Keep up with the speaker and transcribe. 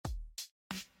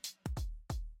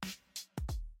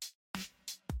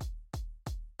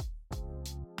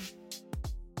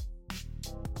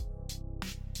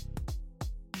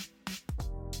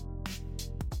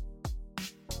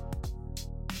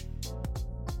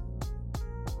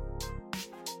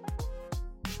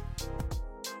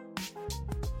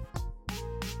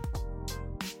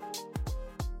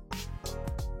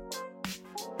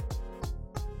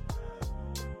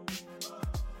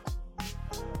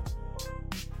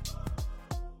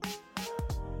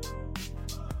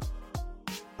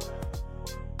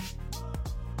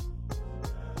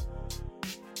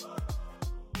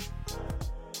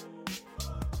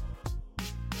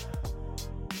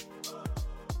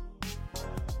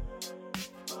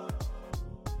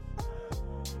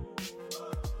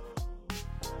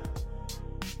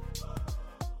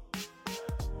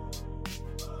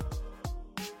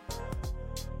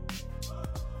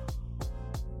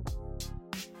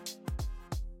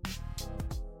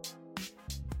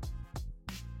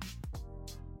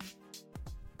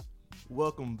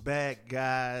Welcome back,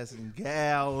 guys and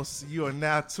gals. You are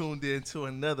now tuned in to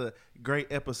another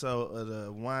great episode of the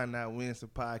Why Not Wednesday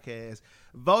podcast,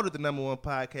 voted the #1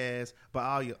 podcast by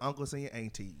all your uncles and your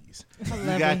aunties.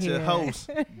 You got your host,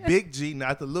 Big G,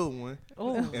 not the little one.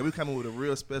 Ooh. And we're coming with a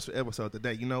real special episode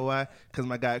today. You know why? Because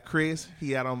my guy Chris,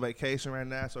 he out on vacation right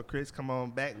now. So Chris, come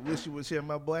on back. Wish you was here,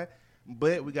 my boy.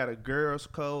 But we got a girls'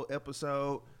 code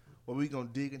episode where we gonna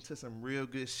dig into some real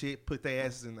good shit, put their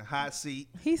asses in the hot seat.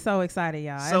 He's so excited,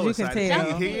 y'all. So as you excited. can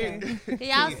tell.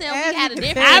 Y'all said we had a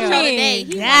different today.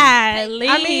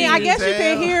 I guess you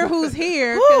can hear who's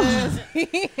here. Well, y'all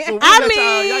go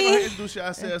ahead and introduce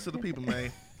yourselves to the people,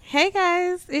 man. Hey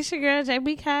guys, it's your girl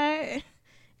JB Kai,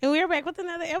 and we're back with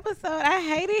another episode. I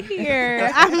hate it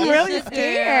here. I'm really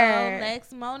scared.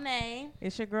 Lex Monet.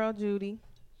 It's your girl Judy.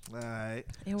 All right.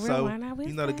 And So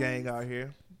you know the gang out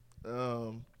here.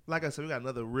 Like I said, we got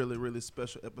another really, really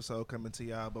special episode coming to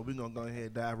y'all, but we're going to go ahead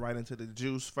and dive right into the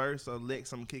juice first. So,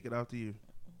 Lex, I'm going to kick it off to you.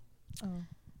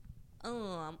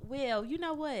 Well, you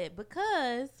know what?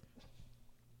 Because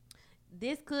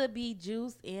this could be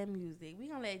juice and music, we're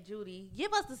going to let Judy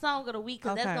give us the song of the week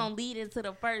because that's going to lead into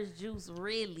the first juice,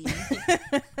 really.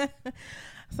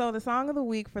 So, the song of the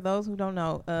week, for those who don't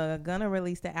know, Gunna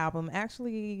released the album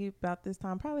actually about this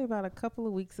time, probably about a couple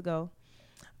of weeks ago.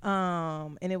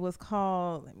 And it was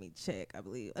called, let me check, I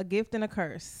believe, A Gift and a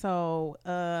Curse. So,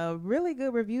 really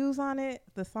good reviews on it.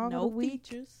 The song of the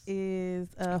week is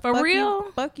For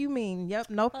Real? Fuck You Mean.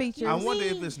 Yep, no features. I wonder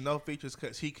if it's no features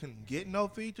because he couldn't get no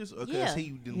features or because he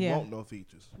didn't want no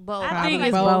features. Both. I think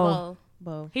it's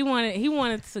both. He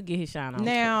wanted to get his shine on.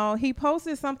 Now, he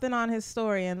posted something on his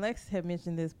story, and Lex had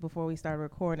mentioned this before we started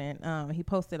recording. He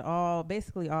posted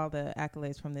basically all the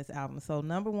accolades from this album. So,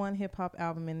 #1 hip hop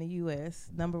album in the U.S.,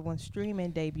 #1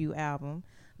 streaming debut album,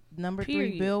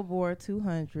 #3 Billboard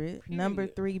 200,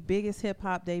 #3 biggest hip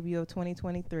hop debut of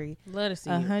 2023. Let us see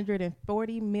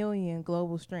 140 million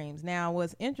global streams. Now,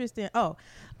 what's interesting?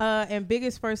 And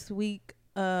biggest first week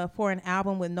for an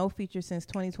album with no features since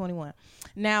 2021.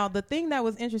 Now, the thing that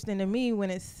was interesting to me when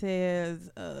it says,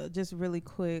 just really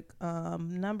quick,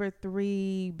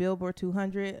 #3 Billboard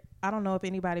 200, I don't know if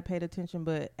anybody paid attention,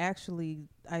 but actually,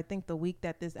 I think the week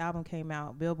that this album came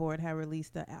out, Billboard had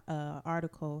released an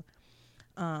article.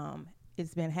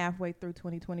 It's been halfway through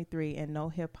 2023, and no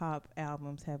hip-hop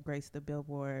albums have graced the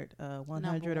Billboard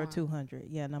 100 or 200.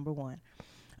 Yeah, #1.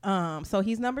 So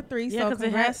he's #3. Yeah, so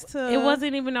congrats it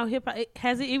wasn't even no hip hop.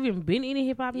 Has it even been any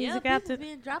hip hop music out there?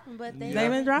 Been dropping, but they've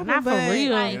been dropping. Not for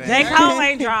real. Like, J. Cole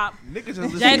ain't dropped.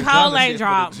 J. Cole ain't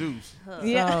dropped.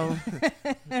 Yeah,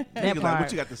 that part. Like,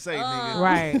 what you got to say, nigga?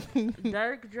 Right.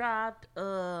 Dirk dropped.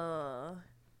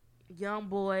 Young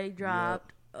Boy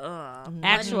dropped.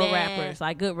 Actual rappers,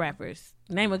 like good rappers.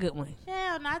 Name a good one.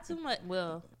 Yeah, not too much.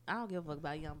 Well, I don't give a fuck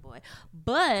about Young Boy.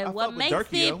 But what makes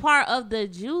it part of the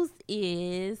juice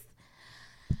is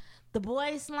the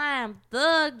boy Slime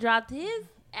Thug dropped his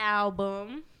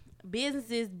album, Business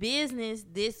is Business,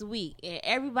 this week. And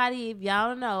everybody, if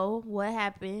y'all know what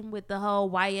happened with the whole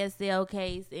YSL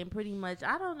case, and pretty much,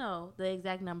 I don't know the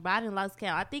exact number. I didn't lose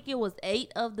count. I think it was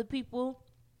 8 of the people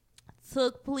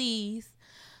took pleas.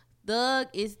 Thug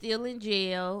is still in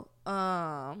jail.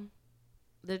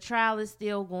 The trial is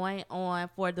still going on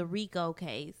for the RICO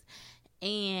case.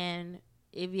 And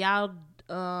if y'all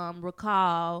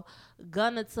recall,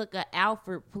 Gunna took an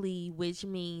Alford plea, which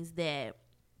means that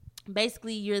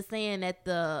basically you're saying that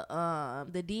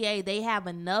the DA, they have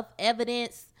enough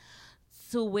evidence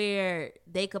to where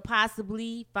they could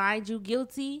possibly find you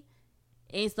guilty.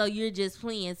 And so you're just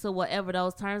pleading to whatever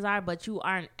those terms are, but you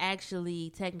aren't actually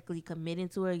technically committing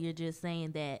to it. You're just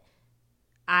saying that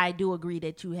I do agree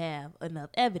that you have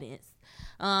enough evidence.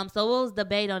 So it was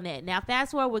debate on that. Now,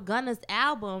 fast forward with Gunna's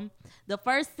album, the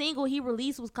first single he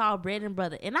released was called Bread and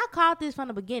Butter. And I called this from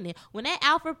the beginning. When that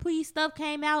Alfred plea stuff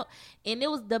came out, and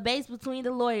it was debates between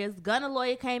the lawyers, Gunna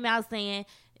lawyer came out saying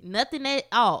nothing at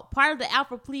all. Part of the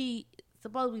Alfred plea,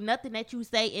 supposedly nothing that you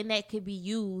say in that could be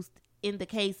used in the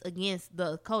case against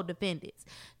the co-defendants.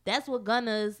 That's what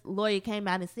Gunna's lawyer came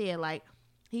out and said. Like,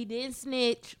 he didn't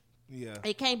snitch. Yeah.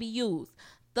 It can't be used.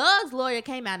 Thug's lawyer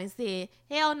came out and said,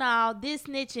 hell no, this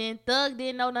snitching. Thug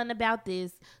didn't know nothing about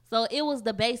this. So it was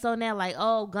the base on that, like,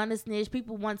 oh, Gunna snitch.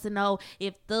 People want to know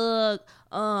if Thug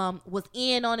was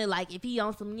in on it. Like, if he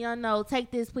on some, you know, take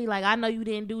this plea. Like, I know you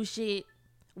didn't do shit.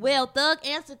 Well, Thug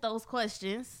answered those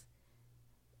questions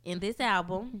in this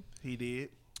album. He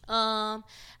did.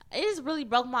 It just really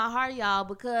broke my heart, y'all,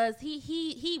 because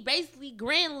he basically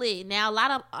greenlit. Now, a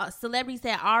lot of celebrities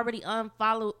had already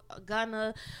unfollowed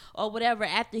Gunna or whatever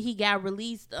after he got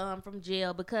released from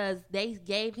jail because they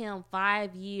gave him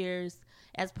 5 years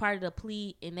as part of the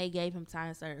plea, and they gave him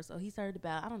time served. So he served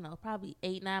about, I don't know, probably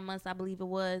 8-9 months, I believe it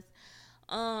was.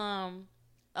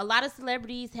 A lot of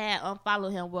celebrities had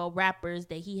unfollowed him, well, rappers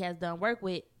that he has done work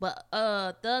with, but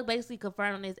Thug basically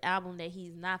confirmed on his album that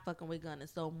he's not fucking with Gunna.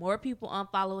 So more people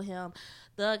unfollow him.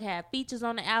 Thug had features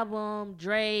on the album: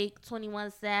 Drake,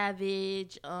 21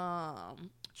 Savage,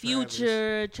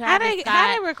 Future, Travis Scott.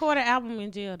 How they record an album in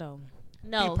jail though?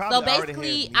 No, so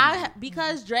basically,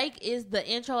 because Drake is the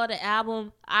intro of the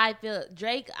album, I feel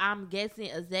Drake, I'm guessing,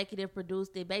 executive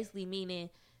produced it, basically meaning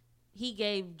he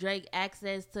gave Drake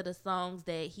access to the songs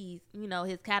that he's,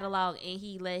 his catalog, and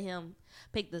he let him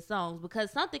pick the songs,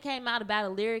 because something came out about a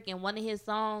lyric in one of his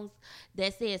songs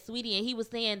that said Sweetie, and he was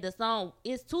saying the song,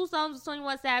 it's 2 songs with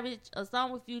 21 Savage, a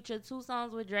song with Future, 2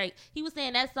 songs with Drake. He was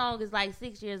saying that song is like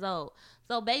 6 years old.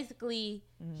 So basically,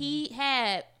 he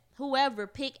had whoever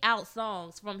pick out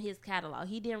songs from his catalog.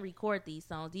 He didn't record these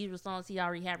songs. These were songs he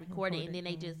already had recorded, and then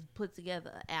they just put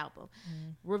together an album.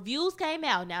 Reviews came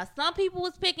out. Now, some people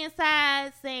was picking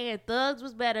sides, saying Thugs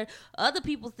was better. Other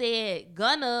people said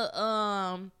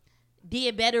Gunna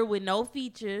did better with no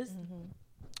features.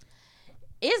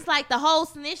 It's like the whole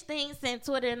snitch thing sent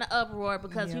Twitter in the uproar,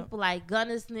 because people like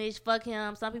Gunna snitch, fuck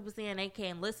him. Some people saying they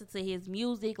can't listen to his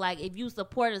music. Like, if you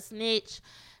support a snitch,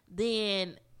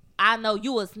 then I know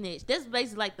you a snitch. That's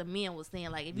basically like the men was saying.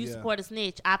 Like, if you support a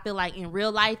snitch, I feel like in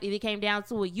real life, if it came down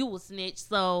to it, you a snitch.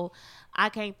 So I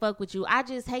can't fuck with you. I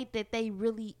just hate that they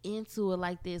really into it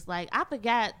like this. Like, I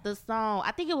forgot the song.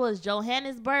 I think it was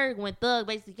Johannesburg, when Thug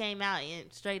basically came out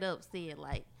and straight up said,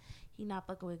 like, he not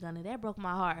fucking with Gunna. That broke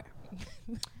my heart.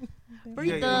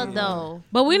 Free Thug though.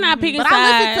 But we're not picking sides. But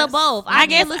I listen to both. I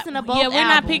guess listen to both. Yeah, we're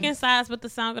not picking sides, but the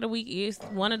song of the week is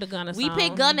one of the Gunna songs. We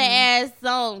picked Gunna ass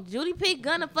song. Judy picked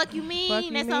Gunna, Fuck You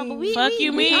Mean. That song, but we Fuck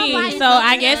You Mean. So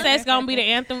I guess that's gonna be the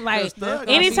anthem. Like,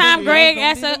 anytime Greg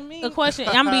asks a question,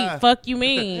 I'm gonna be Fuck You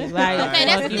Mean. Like, okay,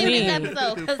 that's the name of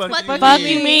this episode. Fuck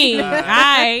You Mean. All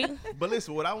right. But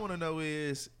listen, what I want to know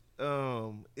is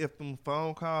if them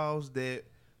phone calls that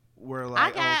were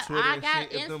like on Twitter I got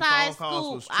and shit, inside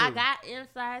scoop. I got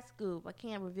inside scoop. I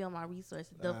can't reveal my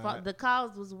resources. The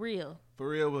calls was real. For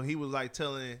real, when he was like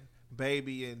telling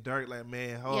Baby and Dirk, like,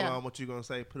 man, hold on, what you gonna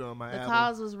say? Put it on my album. The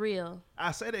calls was real.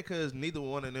 I say that because neither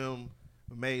one of them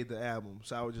made the album,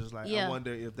 so I was just like, I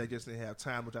wonder if they just didn't have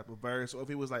time to drop a verse, or if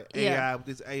it was like AI with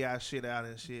this AI shit out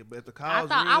and shit. But if the calls,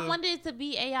 I wanted it to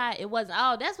be AI. It wasn't.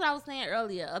 Oh, that's what I was saying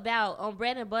earlier about on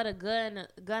Bread and Butter.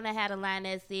 Gunna had a line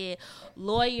that said,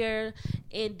 "Lawyer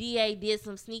and DA did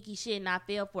some sneaky shit, and I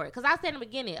fell for it." Because I said in the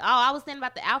beginning, I was saying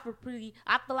about the Alfred plea.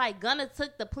 I feel like Gunna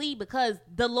took the plea because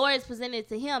the lawyers presented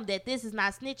to him that this is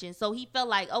not snitching, so he felt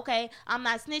like, okay, I'm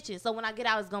not snitching, so when I get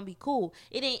out, it's gonna be cool.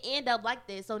 It didn't end up like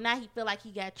that, so now he feel like he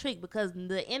got tricked because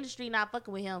the industry not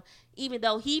fucking with him, even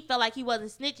though he felt like he wasn't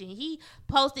snitching. He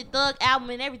posted Thug album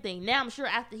and everything. Now I'm sure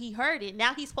after he heard it,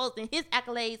 now he's posting his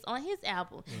accolades on his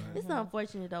album. Right. It's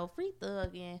unfortunate though. Free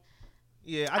Thug and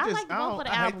I hate the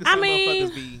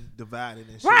motherfuckers be divided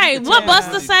and shit. Right. What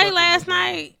Busta say last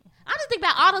night? I just think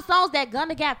about all the songs that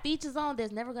Gunna got features on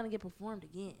that's never gonna get performed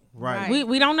again. Right.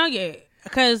 We don't know yet.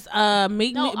 Because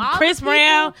Chris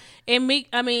Brown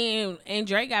and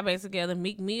Drake got back together.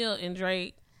 Meek Mill and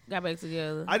Drake got back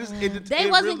together. They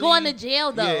wasn't going to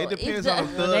jail though. Yeah, it depends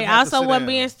on the they also wasn't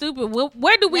being stupid.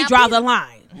 Where do we draw the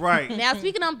line? Right. Now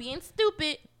speaking on being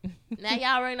stupid, now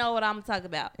y'all already know what I'm talking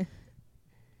about.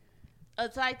 A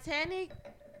Titanic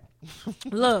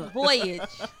voyage.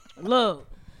 Look.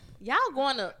 Y'all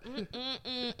going to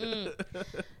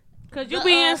Cause you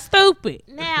being stupid.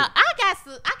 Now I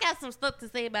got some stuff to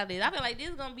say about this. I feel like this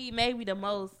is gonna be maybe the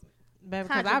most.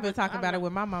 Because I've been talking about it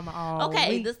with my mama all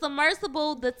week. The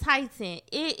submersible, the Titan.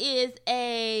 It is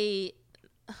a,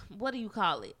 what do you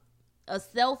call it? A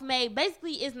self-made.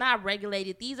 Basically, it's not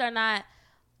regulated. These are not.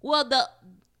 Well, the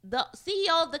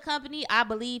CEO of the company, I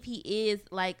believe he is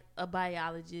like a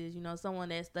biologist, someone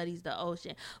that studies the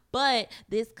ocean. But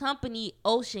this company,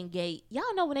 Ocean Gate,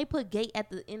 y'all know when they put gate at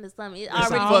the end of something, it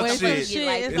already shit.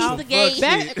 Like it's a gate.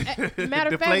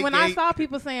 Matter of fact, when I saw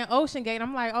people saying Ocean Gate,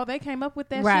 I'm like, oh, they came up with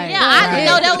that shit. Yeah, I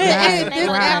know that was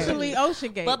it's actually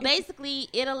Ocean Gate. But basically,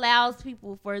 it allows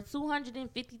people for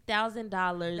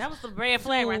 $250,000. That was the red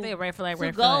flag right there. Red flag.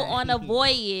 To go on a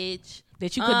voyage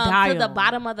that you could die to the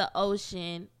bottom of the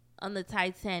ocean on the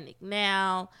Titanic.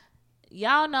 Now,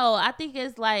 y'all know, I think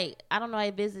it's like, I don't know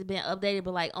if this has been updated,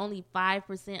 but like only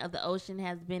 5% of the ocean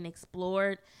has been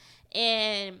explored.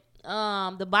 And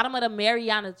the bottom of the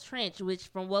Mariana Trench, which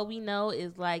from what we know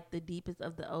is like the deepest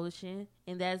of the ocean,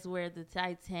 and that's where the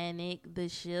Titanic, the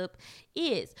ship,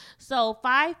 is. So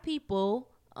 5 people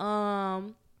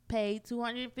paid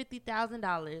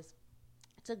 $250,000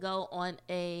 to go on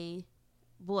a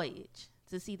voyage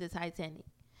to see the Titanic.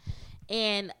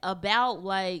 And about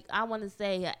like, I want to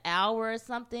say an hour or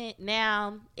something.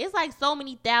 Now, it's like so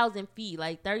many thousand feet,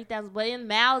 like 30,000. But in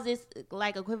miles, it's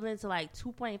like equivalent to like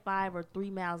 2.5 or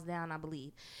 3 miles down, I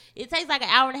believe. It takes like an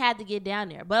hour and a half to get down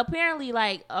there. But apparently,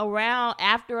 like around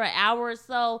after an hour or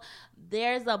so,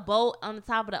 there's a boat on the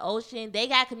top of the ocean. They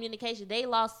got communication. They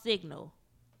lost signal.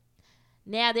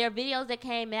 Now, there are videos that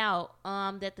came out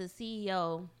that the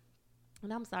CEO...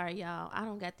 And I'm sorry, y'all. I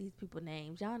don't got these people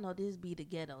names. Y'all know this be the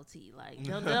ghetto tea. Like,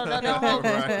 don't hold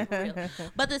right. For real.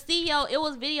 But the CEO, it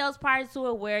was videos prior to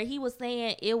it where he was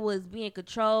saying it was being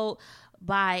controlled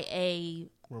by a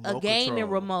gaming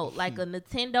remote, like a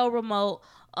Nintendo remote.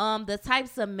 The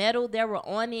types of metal that were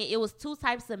on it, it was 2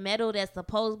 types of metal that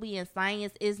supposedly in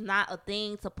science is not a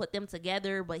thing to put them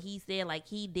together. But he said like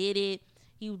he did it.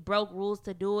 He broke rules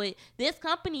to do it. This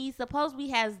company supposedly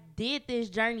has did this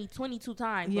journey 22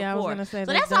 times before. I was gonna say,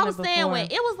 so that's what I was saying. When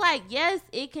it was like, yes,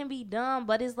 it can be done,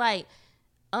 but it's like,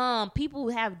 people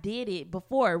have did it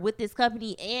before with this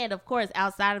company, and of course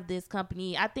outside of this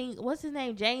company. I think what's his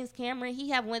name, James Cameron. He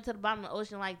have went to the bottom of the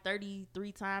ocean like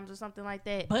 33 times or something like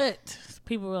that. But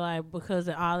people were like, because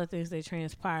of all the things that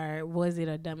transpired, was it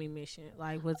a dummy mission?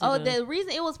 Like, was it? The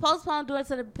reason it was postponed due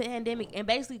to the pandemic and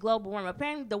basically global warming.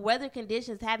 Apparently, the weather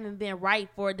conditions haven't been right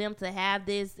for them to have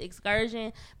this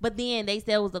excursion. But then they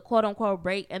said it was a quote unquote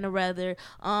break in the weather.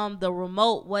 The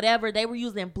remote, whatever, they were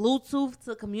using Bluetooth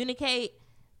to communicate.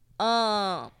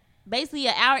 Basically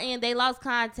an hour in, they lost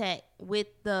contact with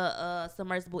the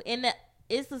submersible. And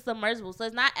it's a submersible, so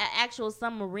it's not an actual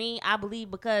submarine, I believe,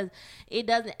 because it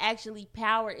doesn't actually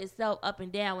power itself up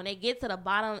and down. When they get to the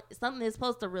bottom, something is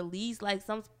supposed to release like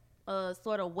some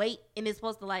sort of weight, and it's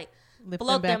supposed to like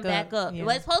float them back up. Yeah.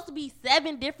 But it's supposed to be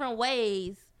 7 different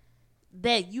ways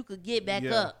that you could get back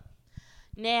up.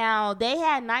 Now, they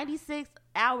had 96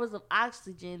 hours of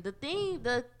oxygen.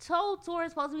 The whole tour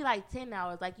is supposed to be like 10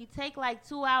 hours. Like, you take like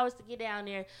 2 hours to get down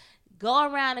there, go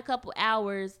around a couple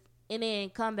hours, and then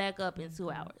come back up in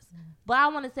 2 hours. But I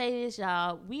want to say this,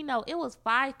 y'all. We know it was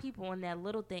 5 people on that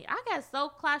little thing. I got so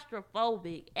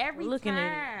claustrophobic every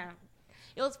time.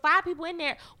 It was 5 people in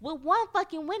there with one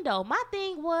fucking window. My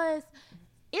thing was,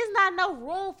 it's not no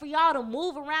room for y'all to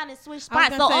move around and switch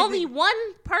spots. So only one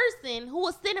person who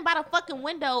was sitting by the fucking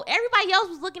window, everybody else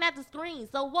was looking at the screen.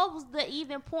 So what was the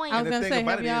even point? I was gonna say,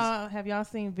 have y'all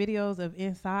seen videos of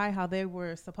inside how they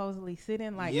were supposedly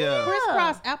sitting like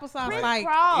crisscross applesauce, like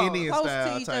Indian close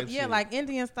style to each other? Yeah, like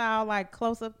Indian style, like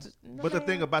close up. But the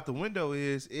thing about the window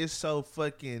is, it's so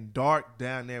fucking dark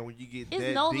down there when you get it's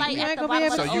that no deep. light at the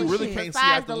bottom of the ocean. So you really can't see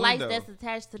out the lights window. That's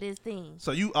attached to this thing.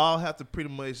 So you all have to pretty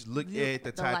much look at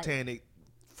the Titanic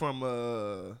from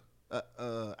a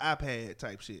iPad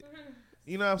type shit.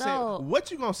 You know what I'm saying?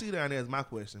 What you gonna see down there is my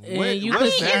question. It's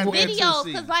videos,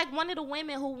 because like one of the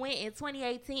women who went in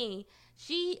 2018,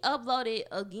 she uploaded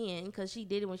again because she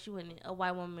did it when she went in, a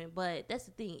white woman. But that's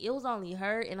the thing, it was only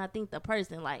her and I think the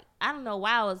person. Like, I don't know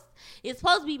why it's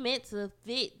supposed to be meant to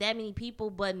fit that many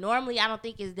people, but normally I don't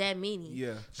think it's that many.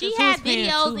 Yeah, she had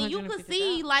videos and you could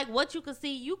see like what you could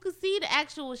see. You could see the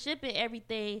actual ship and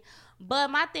everything.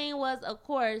 But my thing was, of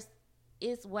course,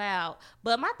 it's wild.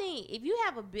 But my thing, if you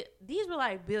have these were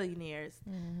like billionaires.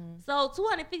 Mm-hmm. So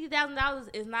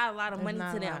 $250,000 is not a lot of money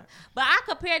to them. But I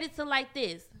compared it to like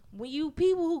this. When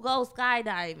people who go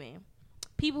skydiving,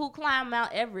 people who climb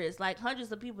Mount Everest, like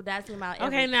hundreds of people die to Mount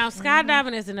Everest. Okay, now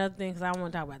skydiving is another thing because I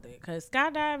want to talk about that. Because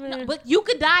skydiving, no, but you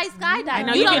could die skydiving. I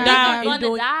know you can die and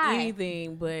do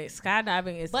anything, but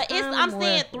skydiving is. But I'm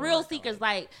saying thrill seekers,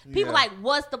 like people, like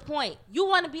what's the point? You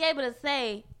want to be able to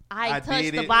say, I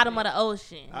touched the bottom of the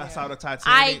ocean. I saw the Titanic.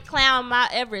 I climbed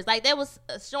Mount Everest. Like they was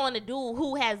showing the dude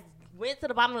who has went to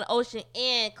the bottom of the ocean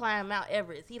and climbed Mount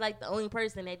Everest. He like the only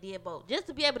person that did both. Just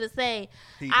to be able to say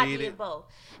I did both.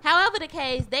 However the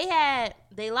case,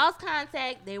 they lost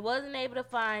contact. They wasn't able to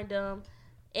find them.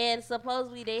 And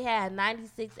supposedly they had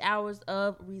 96 hours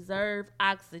of reserve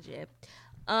oxygen.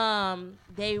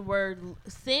 They were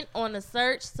sent on a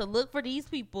search to look for these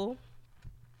people.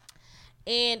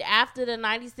 And after the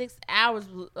 96 hours,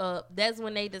 that's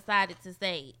when they decided to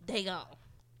say they gone.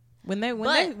 When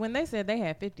they said they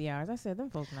had 50 hours, I said them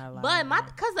folks not lying. But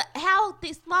because of how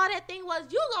small that thing was,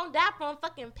 you gonna die from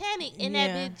fucking panic in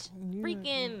that bitch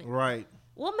freaking. Right.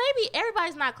 Well, maybe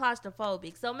everybody's not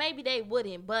claustrophobic, so maybe they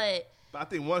wouldn't. But I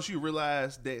think once you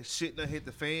realize that shit done hit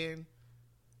the fan,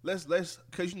 let's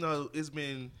because it's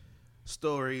been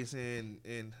stories and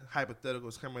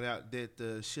hypotheticals coming out that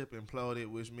the ship imploded,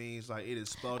 which means like it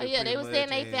exploded. Oh yeah, they were saying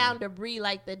they found debris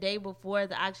like the day before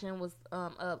the auction was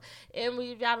up. And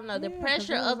y'all don't know, the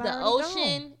pressure of the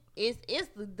ocean it's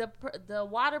the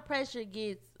water pressure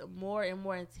gets more and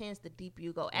more intense the deeper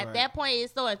you go. At that point,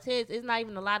 it's so intense. It's not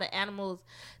even a lot of animals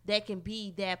that can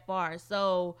be that far.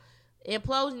 So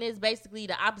implosion is basically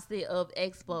the opposite of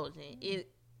explosion. It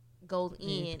goes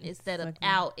in instead of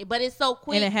out. But it's so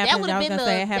quick. That would have been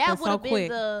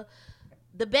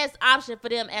the best option for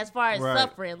them as far as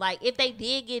suffering. Like, if they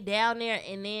did get down there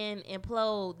and then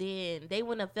implode, then they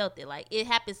wouldn't have felt it. Like, it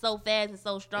happened so fast and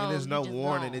so strong. And there's no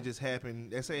warning. It just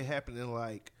happened. They say it happened in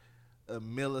like a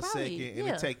millisecond, and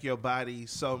it take your body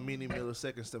so many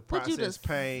milliseconds to process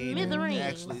pain and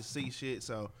actually see shit.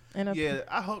 So,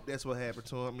 I hope that's what happened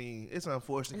to him. I mean, it's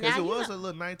unfortunate because it was a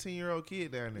little 19-year-old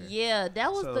kid down there. Yeah,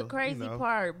 that was the crazy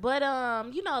part. But, a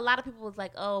lot of people was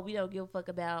like, oh, we don't give a fuck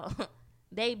about...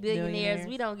 They billionaires.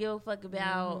 We don't give a fuck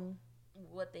about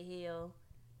what the hell.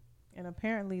 And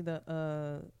apparently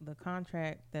the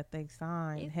contract that they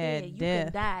signed had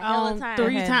death. Die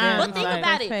 3 times. But think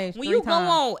about it. When you go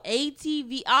on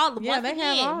ATV, once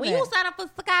again, when you sign up for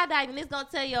skydiving, it's gonna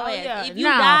tell your ass if you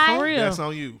die. For real. That's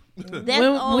on you.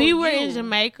 When we were in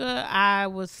Jamaica, I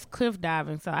was cliff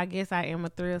diving, so I guess I am a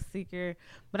thrill seeker.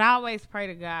 But I always pray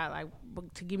to God, like,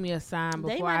 to give me a sign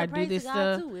before I do this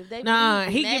stuff. Nah,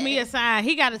 he give me a sign.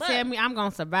 He got to tell me I'm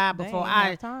gonna survive before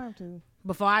I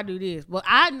do this. Well,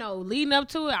 I know leading up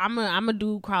to it, I'm gonna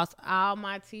do cross all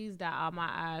my T's, dot all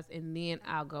my I's, and then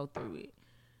I'll go through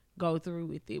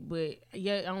with it. But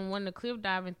yeah, on one of the cliff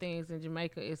diving things in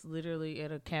Jamaica, it's literally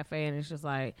at a cafe, and it's just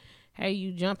like, hey,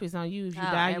 you jump, it's on you. If you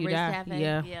die, you die. Cafe?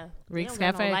 Yeah. Rick's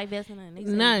Cafe. No life vest in it.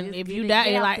 None. If you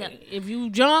die, if you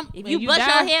jump, if you bust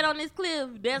your head on this cliff,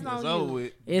 that's on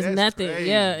you. It's nothing. Crazy.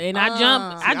 Yeah, and I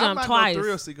jumped twice. No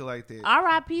thrill seeker like that.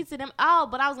 R.I.P. to them. Oh,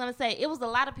 but I was gonna say it was a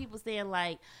lot of people saying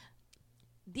like,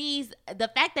 the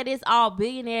fact that it's all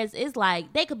billionaires is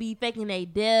like they could be faking their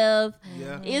death.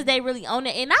 Yeah. Is they really on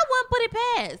it? And I wouldn't put it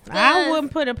past. I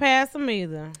wouldn't put it past them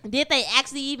either. Did they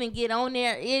actually even get on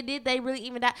there? Did they really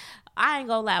even die? I ain't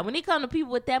gonna lie. When it comes to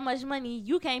people with that much money,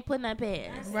 you can't put nothing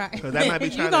past. Right. Because they might be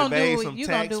trying to evade some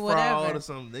tax fraud or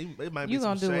something. They might be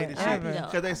some shady shit.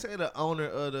 Because they say the owner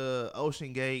of the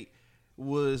Ocean Gate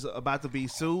was about to be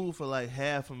sued for like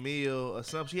 $500,000 or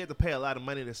something. She had to pay a lot of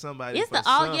money to somebody. It's the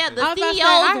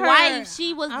CEO's wife.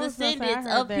 She was descendants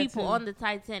of people on the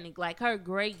Titanic. Like her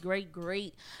great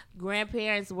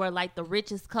grandparents were like the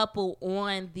richest couple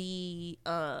on the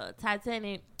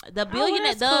Titanic. The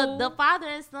billionaire, the father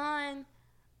and son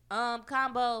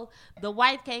combo. The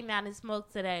wife came out and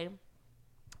smoked today.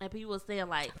 And people were saying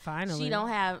like, finally,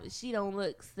 she don't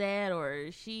look sad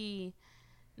or she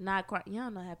not quite. You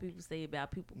don't know how people say about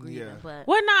people grieving, but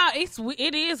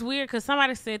it is weird because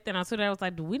somebody said that on Twitter. I was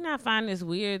like, do we not find this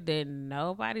weird that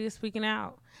nobody is speaking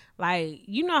out? Like,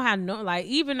 you know how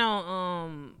even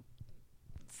on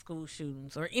school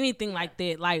shootings or anything like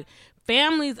that, like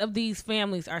families of these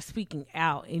families are speaking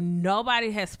out and nobody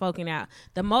has spoken out.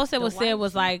 The most that was said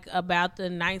was like about the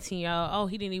 19-year-old. Oh,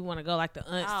 he didn't even want to go. Like the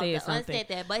aunt said something. The aunt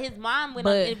said that, but his mom went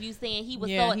on an interview saying he was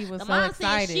the mom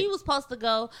excited. Said she was supposed to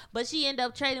go, but she ended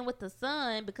up trading with the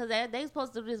son because they were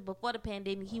supposed to do this before the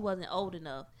pandemic. He wasn't old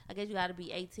enough. I guess you got to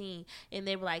be 18, and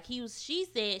they were like she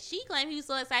claimed he was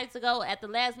so excited to go. At the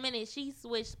last minute, she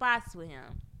switched spots with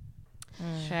him.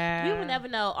 You would never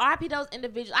know. RP those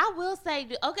individuals. I will say,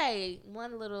 okay,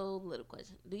 one little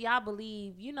question. Do y'all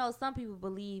believe, some people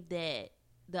believe that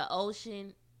the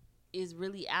ocean is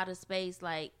really outer space,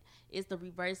 like it's the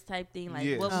reverse type thing,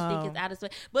 like what we think is outer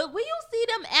space. But when you see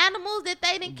them animals that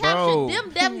they didn't capture,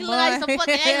 them definitely look like some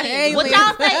fucking aliens. What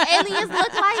y'all say aliens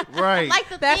look like? Right. Like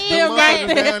the That's things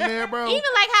that down there, bro.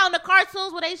 Even like how in the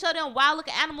cartoons where they show them wild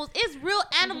looking animals, it's real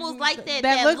animals like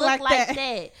that look like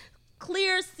that.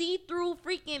 Clear, see-through,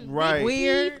 freaking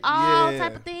weird,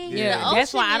 type of thing. Yeah,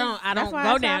 that's why I don't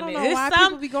go down there. It's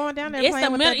people be going down there. It's the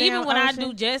middle. Even when I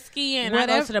do jet ski and I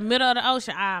go to the middle of the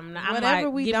ocean, I'm whatever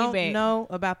like, we don't know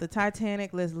about the Titanic,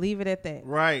 let's leave it at that.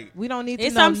 Right. We don't need to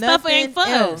know some stuff nothing ain't for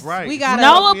else. us. Right. We got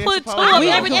Noah put two of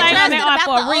everything on there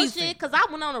for a reason. Because I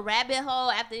went on a rabbit hole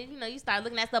after you start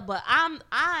looking at stuff, but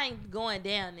I ain't going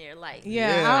down there. Like I'm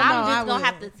just gonna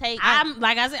have to take.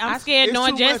 I'm scared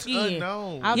knowing jet skiing.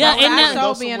 Yeah, and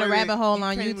so being a rabbit hole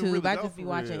on YouTube. I just be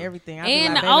watching everything.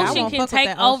 And the ocean can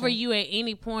take over you at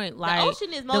any point. Like the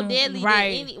ocean is more deadly than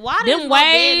any water. Them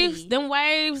waves. Them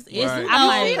waves. I'm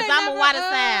like, because I'm a water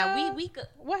sign. We could.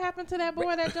 What happened to that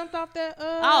boy that jumped off that?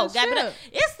 But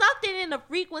it's something in the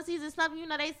frequencies and something.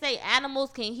 They say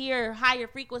animals can hear higher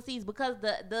frequencies because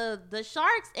the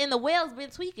sharks and the whales been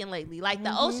tweaking lately. Like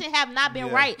the ocean have not been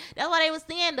right. That's why they was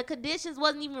saying the conditions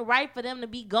wasn't even right for them to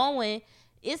be going.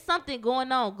 It's something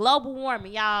going on. Global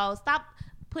warming, y'all. Stop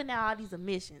putting out all these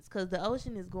emissions because the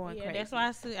ocean is going crazy. That's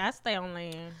why I stay on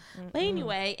land. But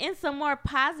anyway, in some more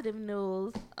positive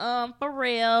news,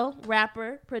 Pharrell,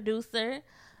 rapper, producer,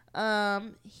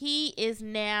 he is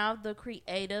now the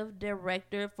creative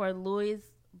director for Louis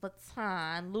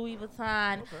Vuitton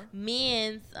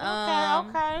men's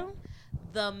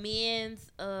the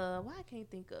men's why I can't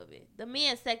think of it. The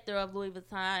men's sector of Louis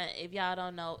Vuitton, if y'all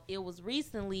don't know, it was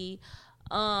recently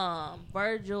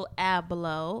Virgil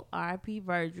Abloh, R.I.P.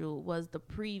 Virgil, was the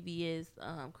previous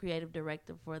creative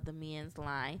director for the men's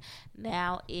line.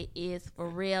 Now it is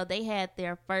Pharrell. They had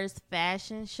their first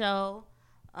fashion show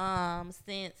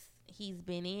since he's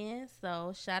been in.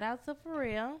 So shout out to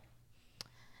Pharrell.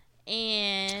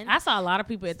 And I saw a lot of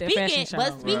people at their fashion show.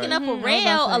 But speaking of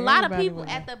Pharrell, a lot of people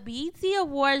at the BET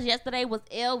Awards yesterday was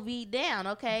LV down.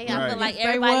 Okay, I feel like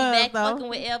everybody back fucking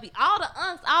with LV. All the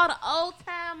unks, all the old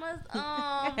timers.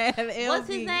 What's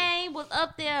his name was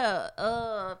up there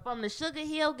from the Sugar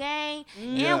Hill gang.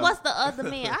 And what's the other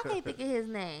man? I can't think of his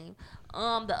name.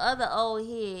 The other old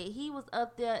head, he was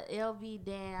up there, LV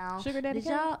down. Sugar Daddy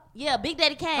Kane? Yeah, Big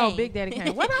Daddy Kane. Oh, Big Daddy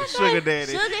Kane. What I say? Sugar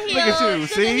Daddy. Sugar Hill. Look at you.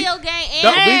 Sugar See? Hill gang. We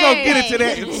gonna get into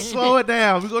that. Slow it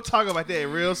down. We gonna talk about that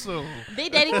real soon.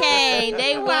 Big Daddy Kane.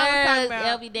 They were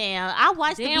LV down. I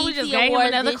watched the BET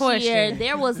Awards this year.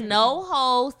 There was no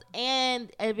host, and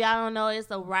if y'all don't know,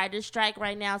 it's a writer's strike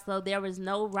right now, so there was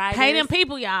no writers. Pay them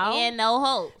people, y'all, and no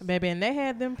host. Baby, and they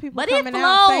had them people but coming it flowed.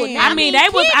 out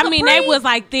saying, they was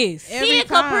like this. Kid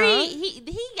Capri,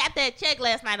 he got that check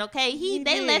last night. Okay,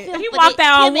 they left him. He walked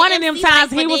out on one of them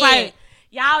times. He was like,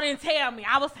 "Y'all didn't tell me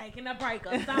I was taking a break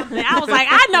or something." I was like,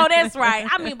 "I know that's right."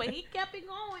 I mean, but he kept it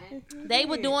going. They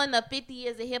were doing the 50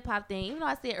 years of hip hop thing. You know,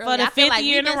 I said earlier, for the 50th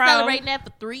year in a row, celebrating that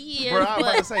for 3 years. Bro, I was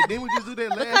about to say, didn't we just do that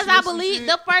last year? Because I believe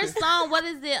the first song, what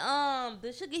is it?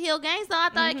 The Sugar Hill Gang song. I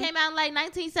thought it came out in like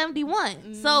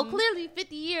 1971. So clearly,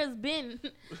 50 years been.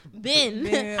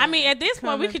 I mean, at this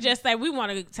point, we could just say we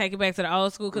want to take it back to the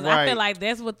old school because I feel like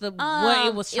that's what what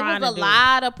it was trying to do. It was a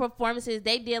lot of performances.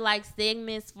 They did like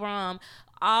segments from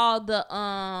all the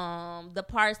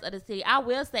parts of the city. I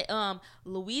will say,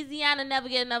 Louisiana never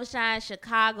get enough shine.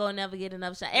 Chicago never get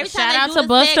enough shine. Every time shout they out do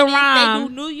to Busta Rhymes.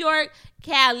 they do New York,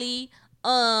 Cali,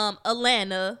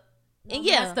 Atlanta. And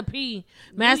Master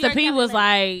P was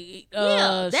like,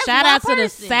 shout out to the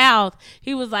South.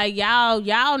 He was like,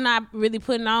 y'all not really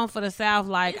putting on for the South.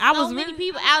 Like, I was many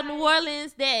people out in New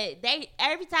Orleans that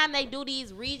every time they do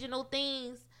these regional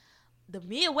things, the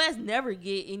Midwest never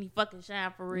get any fucking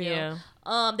shine for real.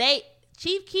 Yeah.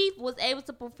 Chief Keef was able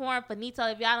to perform for Nito.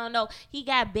 If y'all don't know, he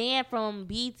got banned from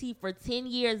BET for 10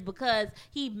 years because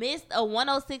he missed a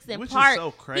 106 in Which Park. Is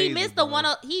so crazy, he missed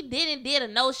he did a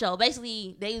no-show.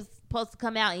 Basically, they was supposed to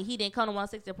come out and he didn't come to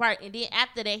 106 in Park. And then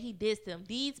after that, he dissed him.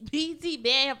 BET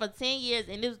banned him for 10 years,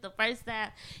 and this was the first time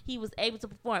he was able to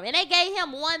perform. And they gave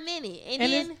him 1 minute. And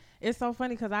then... It's so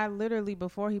funny because I literally,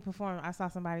 before he performed, I saw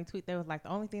somebody tweet. They was like, the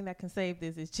only thing that can save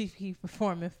this is Chief Keef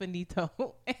performing for Nito.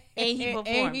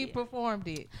 and he performed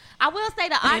it. I will say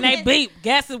the audience. And they beep.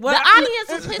 Guess what? The audience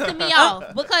was pissing me off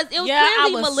because it was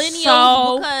clearly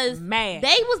millennials because mad.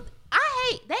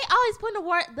 They always put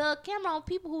the camera on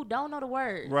people who don't know the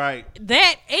words. Right.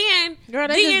 That and girl,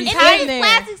 the entire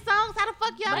classic songs. How the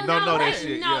fuck y'all don't know that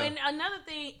shit? No, and another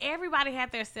thing, everybody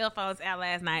had their cell phones out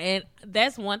last night, and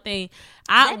that's one thing.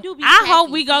 I hope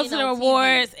we go to the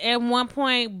awards at one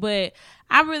point, but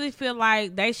I really feel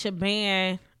like they should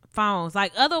ban phones.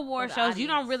 Like other award shows, you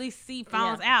don't really see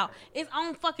phones out. It's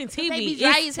on fucking TV.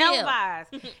 It's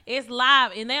televised. It's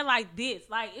live, and they're like this.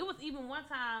 Like it was even one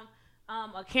time.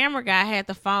 A camera guy had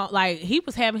the phone, like he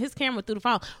was having his camera through the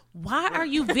phone. Why are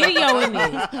you videoing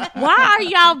this?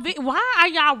 Why are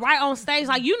y'all right on stage?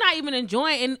 Like you're not even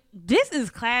enjoying. And this is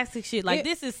classic shit. Like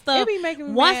this is stuff. It be making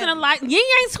me once mad. in a life. Yin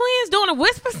Yang Twins doing a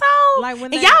whisper song. Like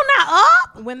when and y'all not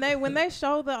up. When they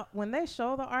show the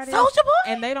artist Soulja Boy?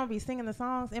 and they don't be singing the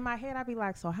songs. In my head, I be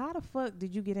like, so how the fuck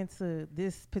did you get into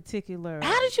this particular?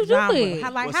 How did you genre? do it?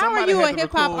 How are you a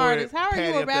hip hop artist? How are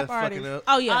you a rap artist?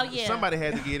 Oh yeah. Somebody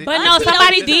had to get it. But no,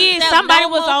 somebody did. Somebody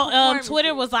was on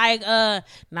Twitter was like,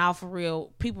 now for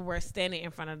real, people were standing in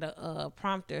front of the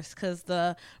prompters because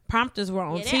the prompters were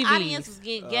on TV. The audience was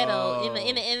getting ghetto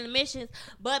in the intermissions.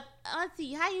 But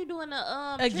Auntie, how you doing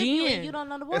the again? You don't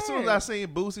know the words. As soon as I seen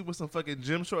Boosie with some fucking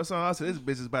gym shorts on, I said this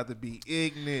bitch is about to be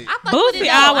ignorant. Boosie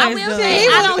always does.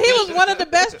 He was one of the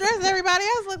best dressed. Everybody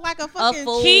else looked like a fucking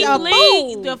fool.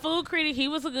 The food critic. He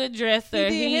was a good dresser.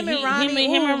 Him and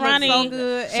Ronnie. So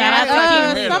good. Shout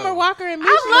out to Summer Walker and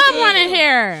Misha. I love running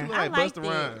hair. She look like Busta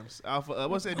Rhymes.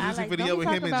 What's that music video with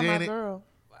him and Janet?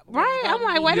 Right, I'm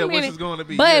like, wait a minute. What's going to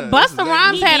be? But Busta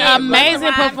Rhymes had an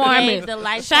amazing performance.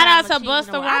 Shout out to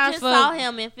Busta Rhymes. I just saw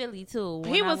him in Philly too.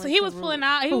 He was pulling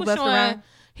out.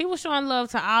 He was showing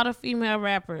love to all the female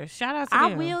rappers. Shout out to them.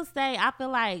 I will say, I feel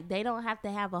like they don't have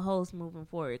to have a host moving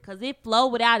forward because it flow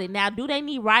without it. Now, do they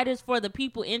need writers for the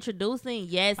people introducing?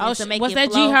 Yes. Oh, to make was it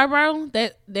that flow? G Herbo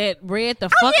that read the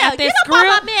fuck out that script?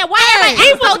 My man. Why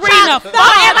he was reading the fuck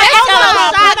out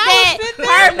that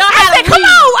script. I said, come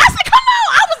on.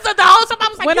 I was the whole time. I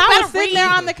was like, when you I better was sitting read.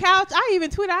 there on the couch, I even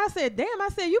tweeted. I said, "Damn!" I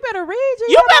said, "You better read.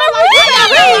 You better read.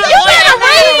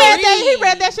 He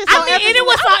read that shit. So I mean, and it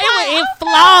was in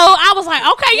flow. I was like,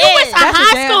 okay, you went to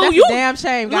high school. That's you a damn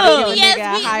shame. Gotta give a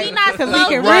nigga we not because slow. he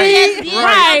can read.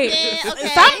 Right. Okay.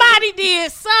 Somebody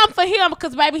did something for him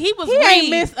because baby, he was He reading. ain't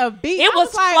missed a beat. It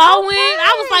was like, flowing. okay.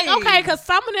 I was like, okay, because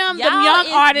some of them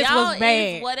young artists was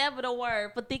bad. Whatever the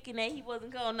word for thinking that he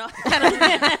wasn't going to know.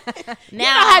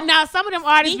 Now some of them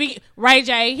artists be Ray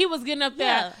J. He was getting up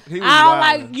there. He was I wild.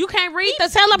 like you can't read the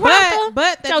teleprompter.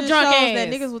 But that your just drunk shows ass. that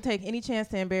niggas will take any chance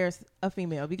to embarrass a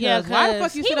female because Yeah, why the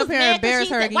fuck you sit up here and embarrass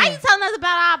her again? Why you telling us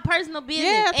about our personal business?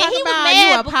 Yeah, and he talking was about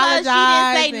mad you because she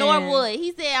didn't say apologizing. Norwood.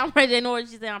 He said I'm Ray J. Norwood.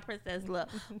 She said I'm Princess Love.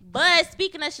 But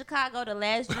speaking of Chicago, the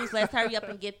last juice. Let's hurry up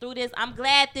and get through this. I'm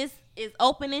glad this is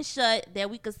open and shut that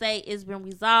we could say it's been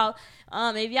resolved.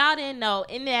 If y'all didn't know,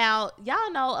 and now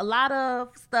y'all know a lot of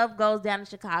stuff goes down in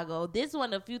Chicago. This is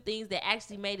one of the few things that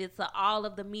actually made it to all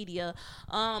of the media.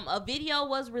 A video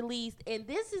was released, and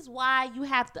this is why you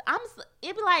have to.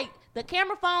 It be like the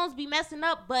camera phones be messing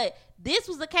up, but this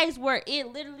was a case where it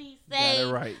literally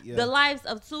saved the lives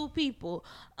of two people.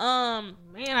 A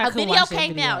video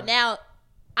came out. Now,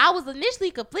 I was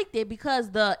initially conflicted because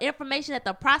the information that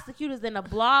the prosecutors and the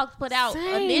blogs put out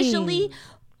initially.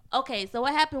 Okay, so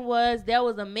what happened was there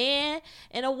was a man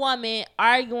and a woman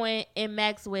arguing in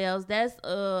Maxwell's. That's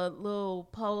a little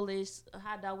Polish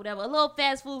hot dog, whatever, a little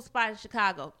fast food spot in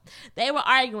Chicago. They were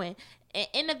arguing. And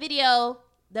in the video,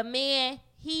 the man,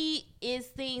 he is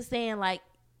seen saying like,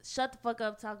 shut the fuck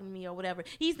up talking to me or whatever.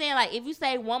 He's saying like, if you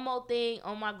say one more thing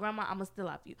on my grandma, I'm going to steal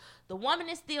off you. The woman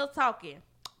is still talking.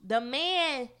 The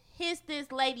man hits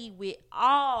this lady with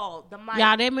all the mic.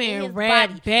 Y'all, that man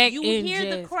ran back. You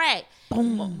hear the crack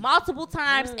multiple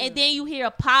times, and then you hear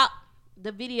a pop.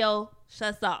 The video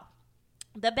shuts off.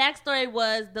 The backstory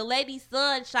was the lady's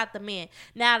son shot the man.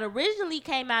 Now, it originally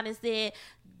came out and said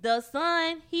the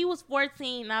son, he was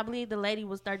 14, and I believe the lady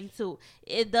was 32.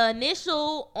 The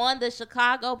initial on the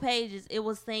Chicago pages, it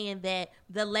was saying that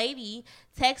the lady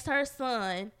texted her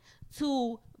son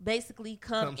to basically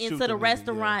come into the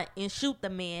restaurant and shoot the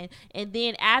man. And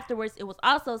then afterwards, it was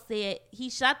also said he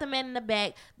shot the man in the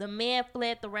back. The man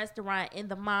fled the restaurant, and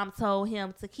the mom told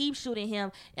him to keep shooting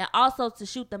him and also to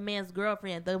shoot the man's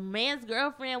girlfriend. The man's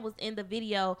girlfriend was in the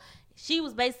video. She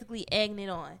was basically egging it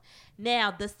on.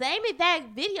 Now, the same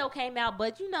exact video came out,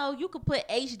 but you know, you could put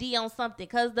HD on something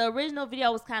because the original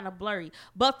video was kind of blurry.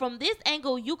 But from this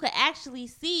angle, you could actually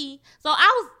see. So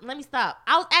let me stop.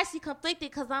 I was actually conflicted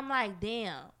because I'm like,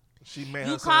 damn.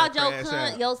 You called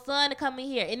your son to come in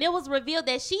here. And it was revealed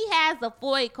that she has a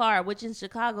FOID card, which in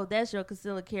Chicago, that's your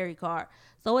concealed carry card.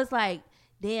 So it's like,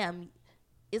 damn.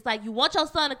 It's like you want your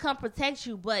son to come protect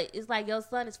you, but it's like your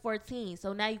son is 14.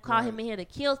 So now you call him in here to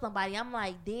kill somebody. I'm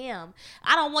like, damn,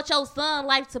 I don't want your son's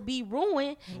life to be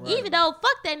ruined. Right. Even though,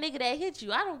 fuck that nigga that hit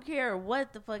you. I don't care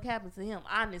what the fuck happened to him,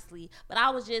 honestly. But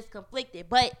I was just conflicted.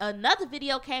 But another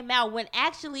video came out when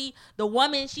actually the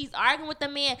woman, she's arguing with the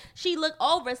man. She looked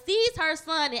over, sees her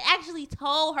son, and actually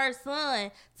told her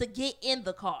son to get in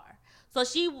the car. So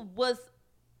she was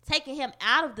taking him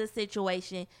out of the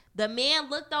situation. The man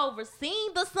looked over,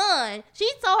 seen the son. She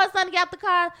told her son to get out the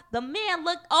car. The man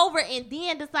looked over and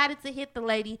then decided to hit the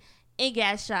lady and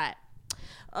got shot.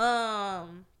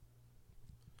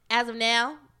 As of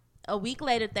now, a week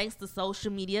later, thanks to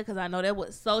social media, because I know that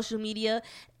was social media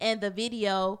and the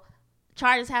video,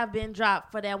 charges have been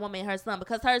dropped for that woman and her son,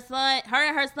 because her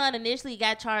and her son initially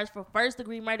got charged for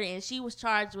first-degree murder, and she was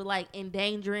charged with like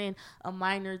endangering a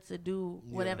minor to do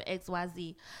whatever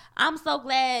XYZ.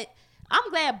 I'm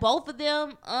glad both of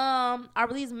them are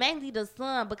released, mainly the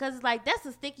son, because it's like that's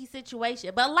a sticky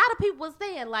situation. But a lot of people were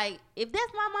saying like, if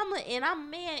that's my mama and I'm a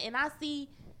man and I see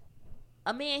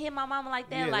a man hit my mama like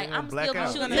that, like I'm still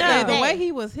gonna shoot him. The way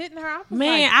he was hitting her,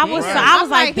 I was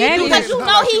like, because you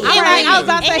know he hit me. I was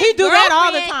about to say he do that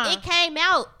all the time. It came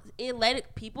out.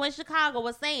 People in Chicago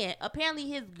were saying apparently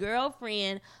his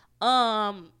girlfriend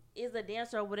is a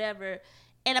dancer or whatever,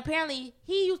 And apparently,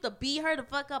 he used to beat her the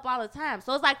fuck up all the time.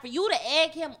 So it's like for you to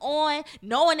egg him on,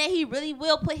 knowing that he really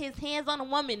will put his hands on a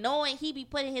woman, knowing he be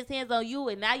putting his hands on you,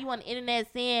 and now you on the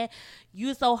internet saying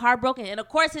you so heartbroken. And of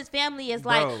course, his family is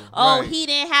like, "Oh, he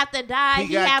didn't have to die.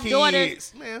 He have kids.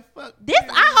 Daughters." Man, fuck this. Man.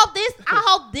 I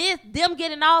hope them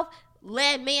getting off.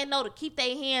 Let men know to keep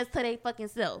their hands to their fucking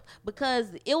self, because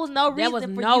it was no reason. There was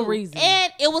no reason,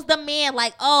 and it was the man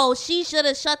like, "Oh, she should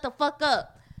have shut the fuck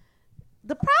up."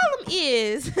 The problem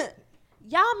is,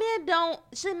 y'all men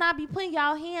should not be putting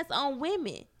y'all hands on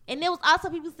women. And there was also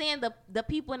people saying the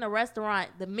people in the restaurant,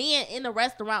 the men in the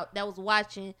restaurant that was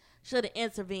watching should have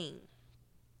intervened.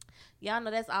 Y'all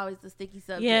know that's always the sticky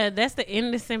subject. Yeah, that's the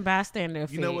innocent bystander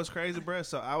effect. You know what's crazy, bro?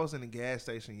 So I was in the gas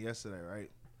station yesterday,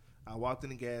 right? I walked in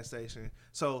the gas station.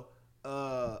 So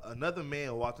another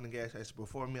man walked in the gas station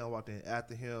before me. I walked in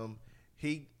after him.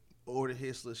 He ordered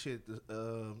his little shit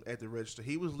at the register.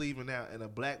 He was leaving out, and a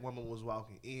black woman was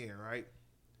walking in, right?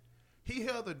 He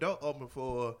held the door open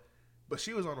for her, but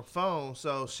she was on the phone,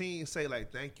 so she didn't say,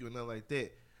 like, thank you and nothing like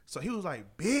that. So he was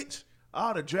like, bitch,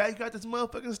 all the drag you got this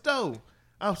motherfucking stove.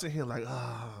 I'm sitting here like,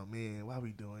 oh, man, why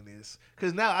we doing this?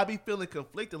 Because now I be feeling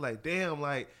conflicted, like, damn,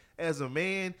 like, as a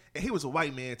man, and he was a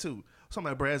white man, too. So I'm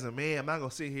like, bro, as a man, I'm not going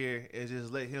to sit here and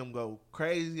just let him go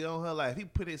crazy on her. Like, if he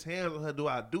put his hands on her, do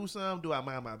I do something? Do I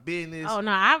mind my business? Oh,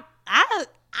 no,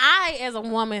 I as a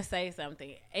woman, say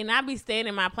something. And I be staying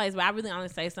in my place, but I really only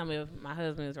say something if my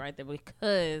husband is right there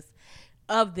because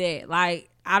of that. Like,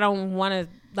 I don't want to,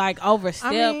 like,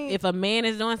 overstep if a man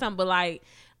is doing something. But, like,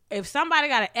 if somebody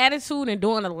got an attitude and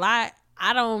doing a lot,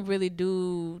 I don't really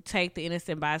take the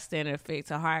innocent bystander effect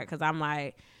to heart, because I'm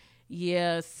like,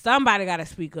 yeah, somebody got to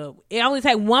speak up. It only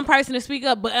take one person to speak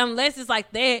up, but unless it's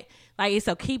like that, like, it's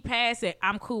a keep pass it,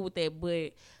 I'm cool with that.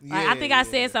 But like, I think I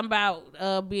said something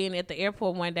about being at the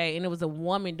airport one day, and it was a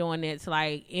woman doing that to,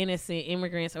 like, innocent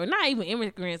immigrants, or not even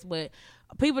immigrants, but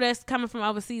people that's coming from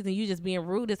overseas, and you just being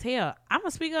rude as hell. I'm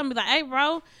going to speak up and be like, hey,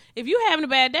 bro, if you having a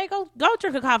bad day, go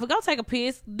drink a coffee, go take a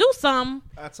piss, do something.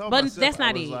 I told but myself, that's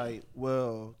not I was it. Like,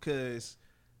 well,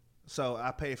 so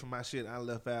I paid for my shit, and I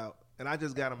left out. And I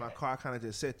just got in my car, kind of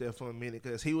just sat there for a minute,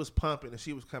 because he was pumping and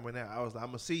she was coming out. I was like, I'm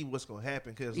going to see what's going to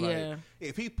happen, because like,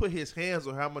 if he put his hands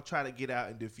on her, I'm going to try to get out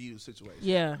and diffuse the situation.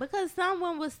 Yeah. Because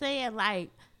someone was saying, like,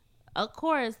 of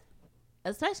course,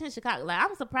 especially in Chicago, like,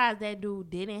 I'm surprised that dude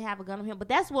didn't have a gun on him. But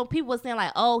that's when people were saying,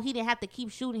 like, oh, he didn't have to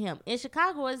keep shooting him. In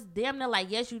Chicago, it's damn near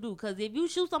like, yes, you do. Because if you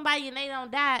shoot somebody and they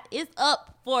don't die, it's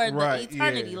up for the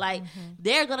eternity. Yeah. Like,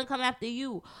 they're going to come after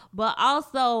you. But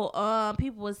also,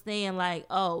 people were saying, like,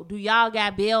 oh, do y'all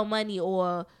got bail money,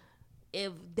 or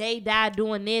if they die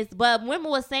doing this? But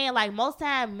women were saying, like, most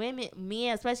time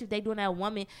men, especially if they doing that a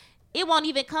woman, it won't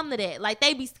even come to that. Like,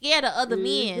 they be scared of other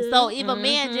men. So if a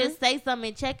man just say something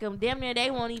and check them, damn near they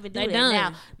won't even do that.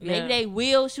 Now, maybe they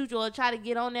will shoot you or try to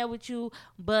get on there with you.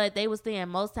 But they was saying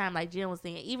most time, like Jen was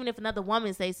saying, even if another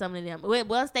woman say something to them,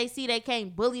 once they see they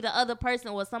can't bully the other person,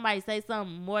 or somebody say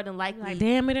something, more than likely, like,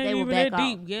 damn, it ain't even that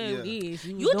deep. Yeah, it is.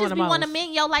 You just be wanting to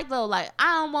men your life, though. Like,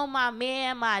 I don't want my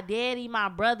man, my daddy, my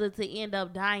brother to end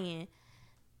up dying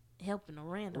helping a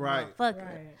random motherfucker.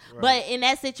 Right. But in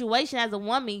that situation, as a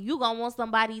woman, you gonna want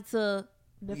somebody to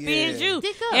defend you.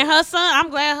 And her son,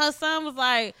 I'm glad her son was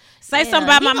like, say something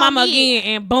about my mama again,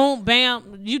 and boom,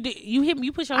 bam, you hit me,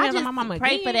 you put your hands on my mama again.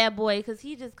 Pray for that boy, because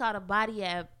he just caught a body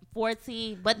at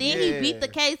 14, but then he beat the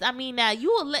case. I mean, now you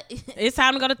will it's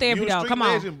time to go to therapy, though. Come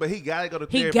on, legend, but he gotta go to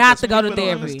therapy. He got to go to therapy.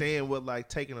 Understand what, like,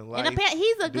 taking a life. And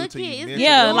he's a good kid.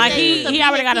 Yeah, like he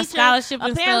already got a scholarship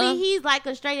and apparently stuff. He's like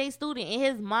a straight A student, and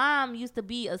his mom used to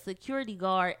be a security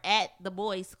guard at the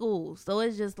boys' school. So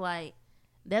it's just like,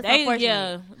 that's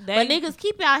unfortunate. But niggas,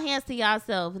 keep y'all hands to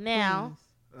yourself now.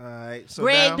 All right, so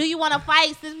Greg, now, do you want to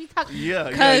fight since we talking? Yeah,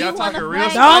 y'all talking real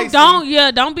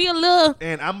spicy. Don't be a little.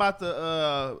 And I'm about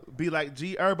to be like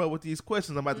G Herbo with these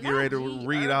questions. I'm about to get ready to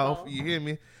read off. You hear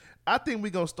me? I think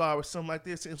we're going to start with something like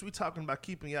this, since we're talking about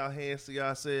keeping y'all hands to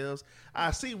yourselves.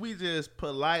 I see we just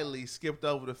politely skipped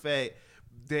over the fact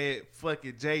that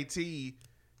fucking JT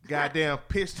goddamn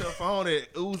pitched her phone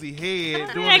at Uzi head.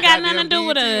 That ain't got nothing to do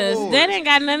with us. That ain't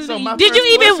got nothing to do. Did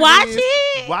you even watch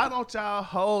it? Why don't y'all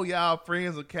hold y'all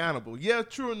friends accountable? Yeah,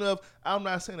 true enough, I'm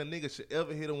not saying a nigga should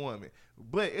ever hit a woman,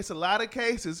 but it's a lot of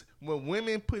cases when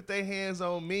women put their hands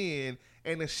on men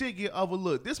and the shit get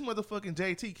overlooked. This motherfucking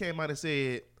JT came out and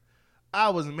said, I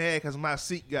was mad because my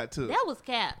seat got took. That was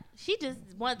cap. She just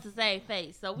wanted to save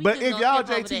face. So we but just if y'all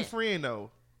JT friend,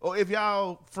 though, or if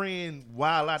y'all friend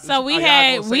wild out, so we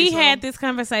had this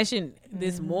conversation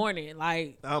this morning.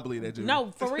 Like, I don't believe that, Julie.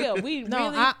 No, for real. We no,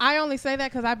 really, I only say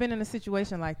that because I've been in a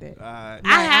situation like that. I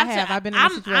have. I've been in a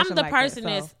situation like that. I'm the person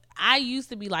that's I used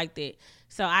to be like that.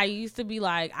 So I used to be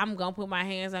like, I'm gonna put my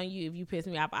hands on you. If you piss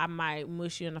me off, I might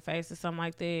mush you in the face or something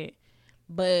like that.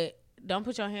 But don't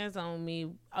put your hands on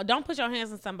me. Or don't put your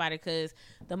hands on somebody, because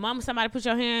the moment somebody put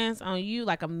your hands on you,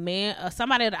 like a man or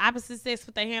somebody of the opposite sex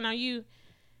put their hand on you,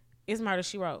 it's murder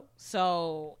she wrote.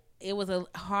 So it was a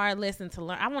hard lesson to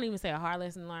learn. I won't even say a hard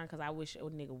lesson to learn, because I wish a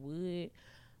nigga would.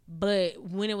 But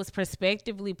when it was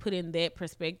prospectively put in that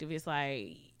perspective, it's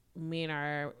like men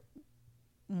are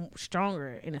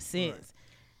stronger in a sense. Right.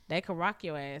 They could rock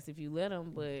your ass if you let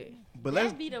them, but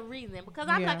that'd be the reason. Because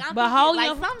I'm like, I'm but thinking,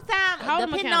 like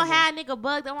sometimes depending on how a nigga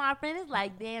bugged on my friend, it's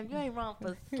like, damn, you ain't wrong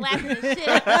for slapping the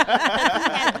shit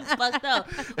out of you fucked up.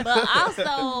 But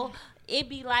also, it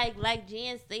be like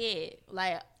Jen said,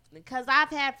 like, because I've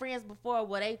had friends before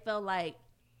where they felt like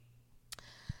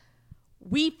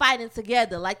we fighting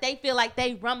together. Like, they feel like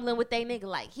they rumbling with they nigga.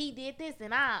 Like, he did this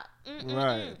and I,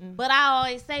 right. But I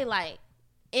always say, like,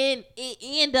 and it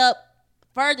end up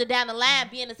further down the line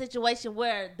being a situation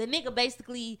where the nigga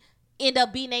basically end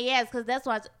up beating their ass, because that's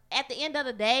why at the end of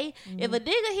the day, if a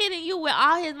nigga hitting you with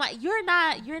all his might, you're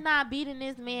not beating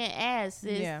this man ass,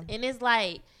 sis. Yeah. And it's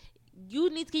like, you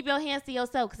need to keep your hands to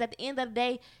yourself, because at the end of the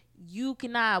day, you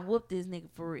cannot whoop this nigga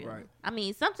for real. Right. I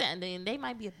mean, sometimes they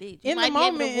might be a bitch. In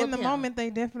the moment, they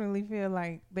definitely feel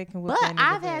like they can whoop. But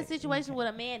I've had situations with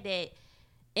a man that,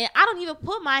 and I don't even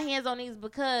put my hands on these,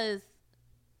 because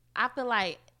I feel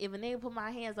like if a nigga put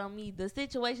my hands on me, the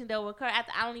situation that will occur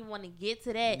after, I don't even want to get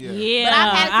to that. Yeah. But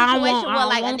I've had a situation where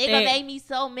like a nigga made me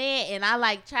so mad, and I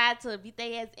like tried to beat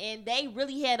their ass, and they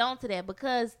really had on to that,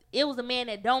 because it was a man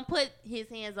that don't put his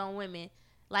hands on women.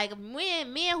 Like,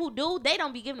 when men who do, they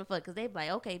don't be giving a fuck, because they be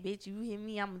like, okay, bitch, you hit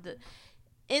me, I'm gonna do.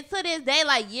 And to this day,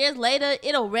 like years later,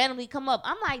 it'll randomly come up.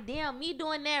 I'm like, damn, me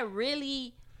doing that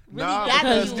really got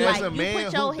to you. Like, as a man you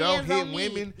put your who don't hit on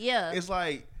women, me. Yeah. It's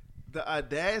like, the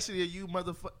audacity of you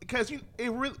motherfucker, because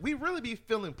we really be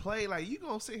feeling played. Like, you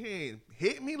gonna sit here and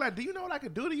hit me? Like, do you know what I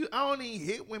could do to you? I don't even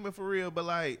hit women for real, but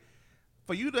like,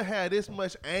 for you to have this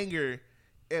much anger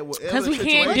at whatever, because we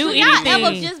can't do anything. anything.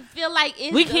 Ever just feel like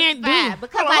it's we can't do,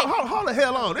 because hold the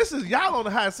hell on. This is y'all on the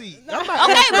high seat. Okay,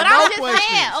 but I'm just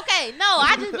saying. Okay, no,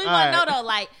 I just really want to know though,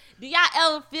 like, do y'all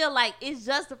ever feel like it's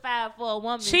justified for a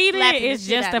woman cheating is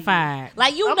justified?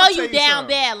 Like, you know you down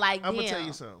bad. Like, I'm gonna tell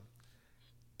you something.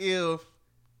 If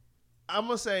I'm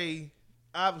gonna say,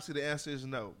 obviously the answer is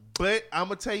no, but I'm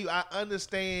gonna tell you, I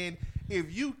understand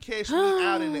if you catch me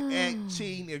out in the act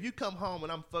cheating. If you come home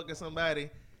and I'm fucking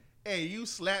somebody and you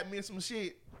slap me some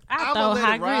shit, I'm gonna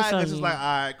let it ride, because it's like, all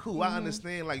right, cool. I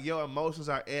understand, like, your emotions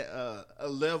are at a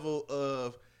level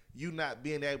of you not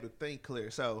being able to think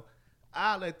clear, so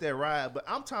I'll let that ride. But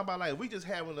I'm talking about, like, we just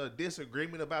having a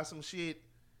disagreement about some shit,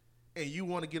 and you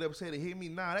want to get upset and hit me,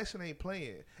 nah, that shit ain't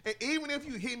playing. And even if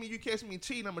you hit me, you catch me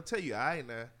cheating, I'm going to tell you, all right,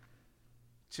 now,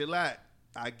 chill out.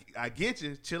 I get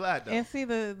you. Chill out, though. And see,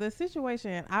 the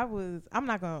situation, I'm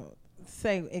not going to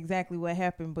say exactly what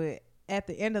happened, but at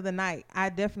the end of the night, I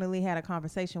definitely had a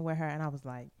conversation with her, and I was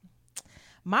like,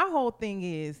 my whole thing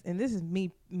is, and this is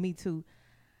me too,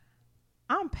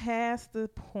 I'm past the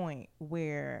point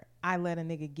where I let a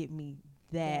nigga get me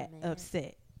that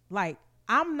upset. Like,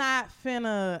 I'm not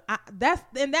finna.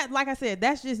 Like I said,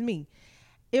 that's just me.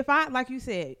 If I, like you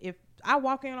said, if I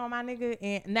walk in on my nigga,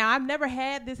 and now I've never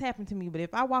had this happen to me, but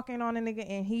if I walk in on a nigga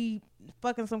and he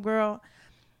fucking some girl,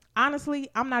 honestly,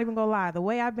 I'm not even gonna lie. The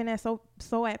way I've been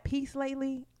so at peace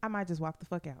lately, I might just walk the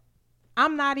fuck out.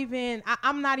 I'm not even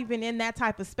in that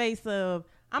type of space of,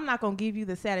 I'm not gonna give you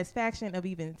the satisfaction of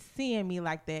even seeing me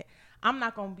like that. I'm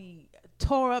not gonna be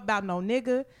tore up about no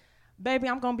nigga. Baby,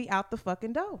 I'm gonna be out the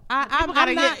fucking door.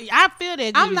 I feel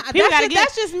that. I'm not.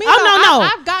 That's just me. Oh no.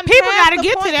 I've gotten people gotta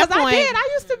get point, to that point. I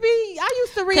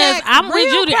used to react. I'm real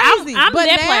with Judy. crazy, I'm but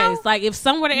that now, place. Like, if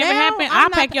somewhere ever happen, I'll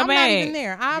pack your bag. I'm not even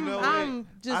there. I'm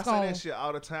just I say that shit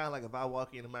all the time. Like, if I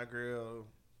walk into my girl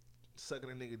sucking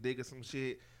a nigga dick or some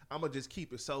shit, I'm gonna just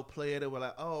keep it so played. We're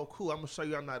like, oh, cool. I'm gonna show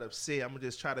you I'm not upset. I'm gonna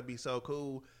just try to be so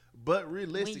cool. But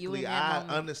realistically, I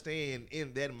understand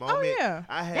in that moment,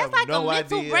 I have like no a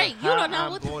mental idea break. You don't know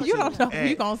I'm what going you don't know act.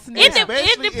 you gonna snap. Especially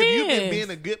it depends. if you've been being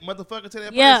a good motherfucker to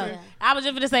that person. I was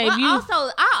just gonna say, also,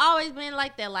 I always been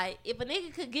like that. Like, if a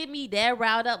nigga could get me that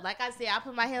riled up, like I said, I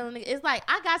put my hand on nigga. It's like,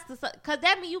 I got to, cause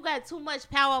that means you got too much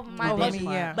power over my emotions.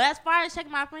 But as far as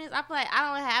checking my friends, I feel like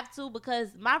I don't have to, because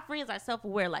my friends are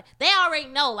self-aware. Like, they already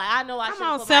know. Like, I know I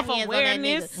shouldn't put my hands on that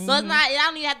nigga. So it's not, I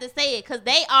don't even have to say it, cause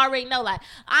they already know. Like,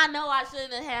 I know I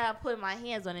shouldn't have put my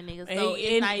hands on a nigga. So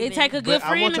it take a good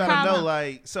friend to call. I want y'all to know,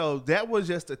 like, so that was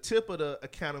just the tip of the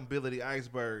accountability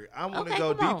iceberg. I want to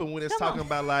go deeper when it's talking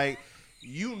about, like,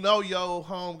 you know your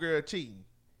homegirl cheating.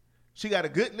 She got a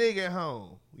good nigga at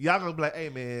home. Y'all gonna be like, hey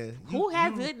man, who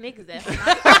has good niggas at home?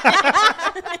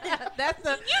 That's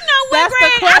the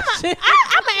question.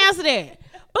 I'm gonna answer that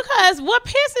because what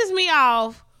pisses me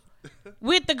off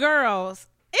with the girls,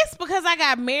 it's because I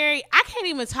got married. I can't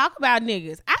even talk about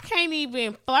niggas. I can't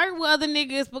even flirt with other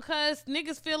niggas because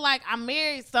niggas feel like I'm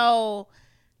married, so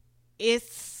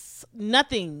it's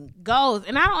nothing goes,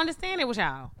 and I don't understand it with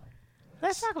y'all.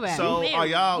 Let's talk about it. So are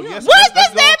y'all? Yes. What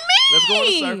does that mean? Let's go in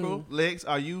a circle. Lex,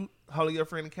 are you holding your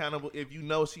friend accountable if you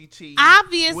know she cheats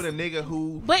with a nigga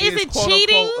who but is it quote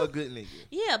cheating? unquote a good nigga?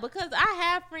 Yeah, because I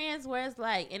have friends where it's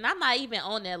like, and I'm not even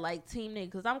on that like team nigga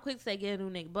because I'm quick to say get a new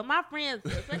nigga. But my friends,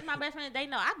 especially my best friends, they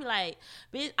know. I be like,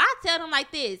 bitch, I tell them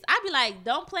like this. I be like,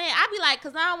 don't play. I be like,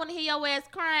 because I don't want to hear your ass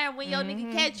crying when your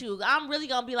nigga catch you. I'm really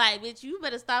going to be like, bitch, you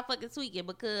better stop fucking tweaking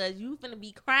because you finna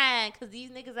be crying because these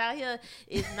niggas out here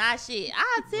is not shit.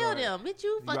 I tell them, bitch,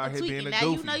 you fucking tweaking. Now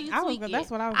you know you tweaking.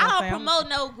 That's what I was gonna I say. don't promote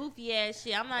no goofy ass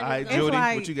shit. I'm not. All right, just Jody,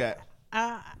 like, what you got?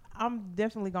 I'm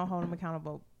definitely gonna hold them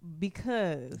accountable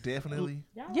because Definitely.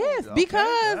 yes,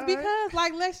 Okay, because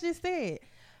like Lex just said,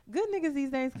 good niggas these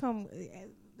days come.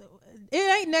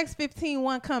 It ain't next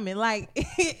 15-1 coming. Like,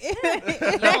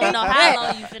 no, how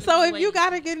long you finna so be if waiting? you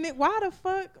gotta get in it, why the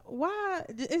fuck? Why?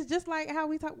 It's just like how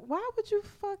we talk. Why would you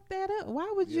fuck that up?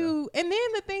 Why would you? And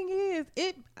then the thing is,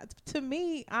 it to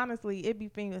me honestly, it be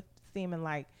seeming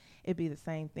like it be the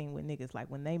same thing with niggas.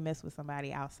 Like when they mess with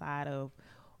somebody outside of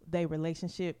their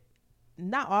relationship.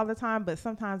 Not all the time, but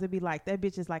sometimes it be like that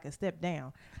bitch is like a step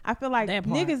down. I feel like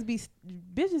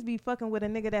bitches be fucking with a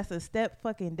nigga that's a step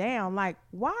fucking down. Like,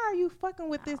 why are you fucking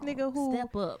with this nigga who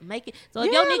step up, make it so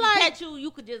if your nigga catch you, you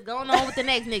could just go on with the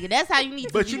next nigga. That's how you need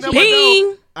to. But you know what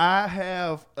though? I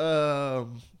have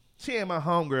she ain't my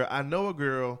homegirl. I know a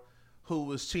girl who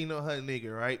was cheating on her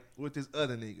nigga, right, with this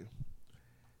other nigga.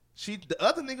 The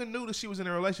other nigga knew that she was in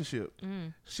a relationship.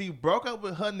 She broke up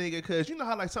with her nigga because you know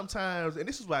how like sometimes, and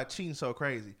this is why cheating so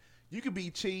crazy. You could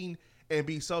be cheating and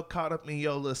be so caught up in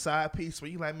your little side piece where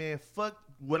you like, man, fuck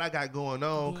what I got going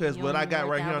on because what I got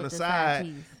right here on the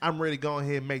side, I'm ready to go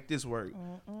ahead and make this work.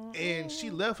 And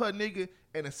she left her nigga,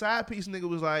 and the side piece nigga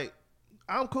was like,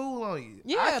 I'm cool on you.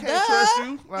 Yeah, I can't trust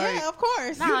you. Like, yeah, of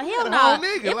course. No, hell no.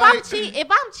 If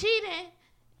I'm cheating,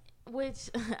 which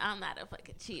I'm not a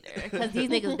fucking cheater because these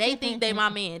niggas, they think they my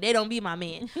man. They don't be my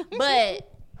man. But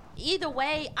either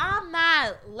way, I'm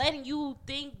not letting you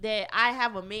think that I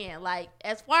have a man. Like,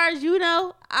 as far as you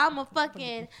know, I'm a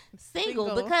fucking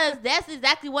single because that's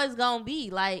exactly what it's gonna be.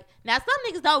 Like, now some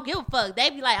niggas don't give a fuck. They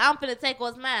be like, I'm finna take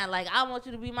what's mine. Like, I want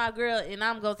you to be my girl and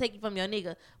I'm gonna take you from your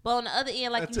nigga. But on the other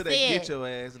end, like until you said, they get your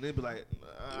ass and they be like,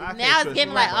 now it's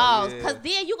getting like, oh, because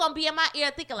then you gonna be in my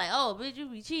ear thinking like, oh, bitch, you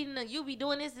be cheating, you be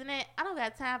doing this and that. I don't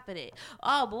got time for that.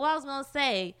 Oh, but what I was gonna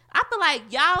say, I feel like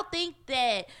y'all think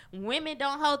that women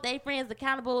don't hold their friends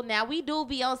accountable. Now we do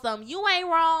be on something. You ain't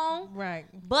wrong, right?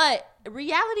 But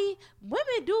reality,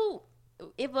 women do.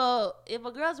 If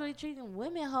a girl's really treating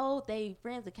women, hold their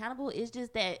friends accountable. It's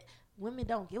just that women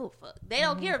don't give a fuck. They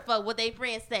don't give a fuck what their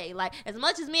friends say. Like, as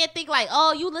much as men think like,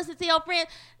 oh, you listen to your friends.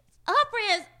 Her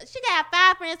friends, she got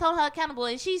 5 friends holding her accountable,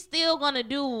 and she's still gonna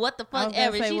do what the fuck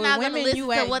ever. She's not gonna listen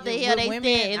to what the hell they said,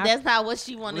 if that's not what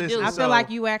she want to do. I feel like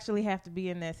you actually have to be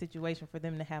in that situation for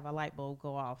them to have a light bulb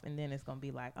go off, and then it's gonna be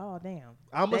like, oh damn.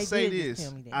 I'm gonna say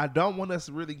this. I don't want us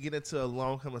to really get into a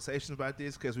long conversation about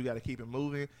this because we got to keep it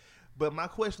moving. But my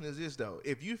question is this though: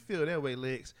 if you feel that way,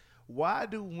 Lex, why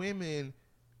do women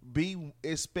be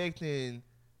expecting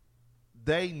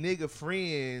they nigga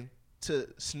friend to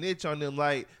snitch on them?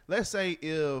 Like, let's say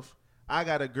if I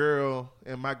got a girl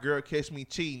and my girl catch me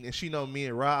cheating and she know me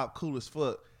and Rob cool as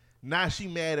fuck. Now she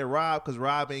mad at Rob because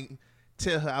Rob ain't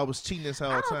tell her I was cheating this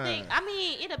whole time. I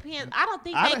mean, it depends. I don't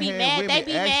think they be mad. They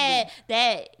be mad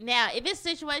that now if it's a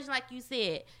situation like you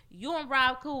said, you and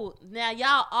Rob cool. Now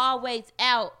y'all always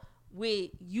out with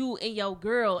you and your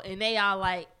girl and they all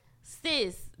like,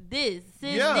 sis, this.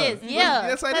 Yeah.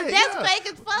 Yes, I did. That's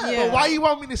fake as fuck. Yeah. But why you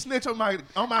want me to snitch on my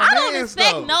I don't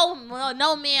expect no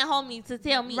man homie to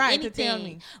tell me anything. To tell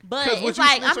me. But it's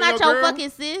like, I'm not your fucking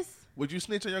sis. Would you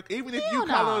snitch on your, even if you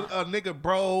call a nigga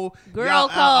bro, girl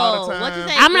code? All the time. What you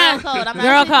say? I'm not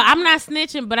girl code. I'm not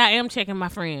snitching, but I am checking my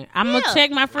friend. I'm gonna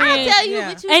check my friend. I tell you,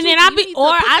 what you and then I be, or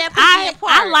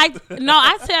I like no.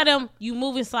 I tell them you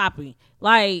moving sloppy.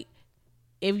 Like,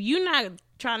 if you not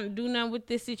trying to do nothing with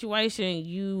this situation,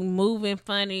 you moving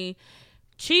funny.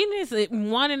 Cheating is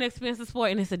an expensive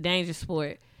sport and it's a dangerous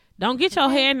sport. Don't get your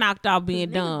head knocked off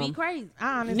being dumb. Niggas be crazy.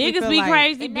 Niggas be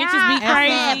crazy. Bitches be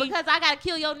crazy. Because I gotta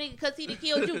kill your nigga because he done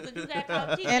killed you. Cause you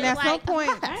got and at some point,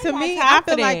 to me, I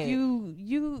feel like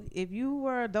you, if you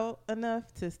were adult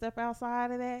enough to step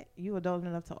outside of that, you adult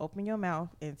enough to open your mouth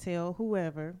and tell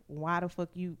whoever why the fuck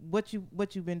what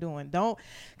you've been doing.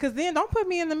 Because then don't put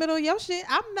me in the middle of your shit.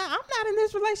 I'm not in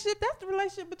this relationship. That's the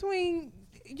relationship between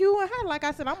you and her. Like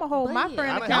I said, I'm gonna hold my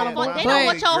friend accountable. They don't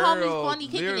want your homies funny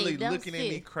kicking literally it. Looking at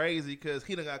me crazy because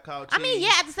he done got caught. I mean, yeah.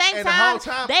 At the same time,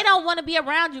 they don't want to be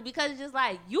around you because it's just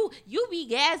like you be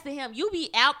gassing him. You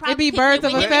be out. It be birds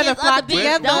of a feather flock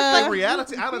together. In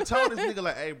reality, I done told this nigga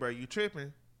like, "Hey, bro, you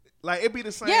tripping." Like, it be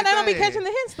the same thing. Yeah, they don't be catching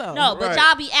the hints, though. No, but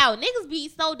y'all be out. Niggas be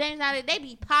so dangerous out there. They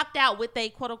be popped out with a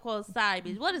quote-unquote side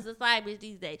bitch. What is a side bitch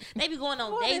these days? They be going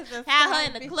on dates, have her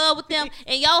in the club with them,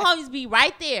 and your homies be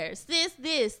right there. Sis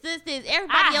this.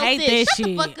 Everybody else sis. Shut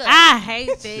the fuck up. I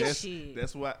hate that shit.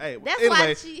 That's why. Hey,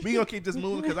 anyway, we gonna keep this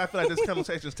moving because I feel like this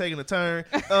conversation is taking a turn.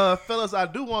 Fellas, I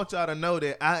do want y'all to know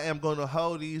that I am going to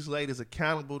hold these ladies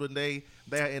accountable today.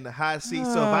 They are in the hot seat.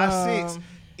 So if I sense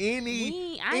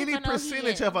any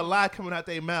percentage of a lie coming out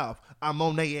their mouth, I'm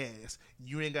on their ass.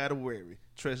 You ain't gotta worry.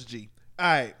 Trust G. All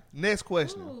right, next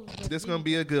question. This is gonna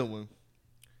be a good one.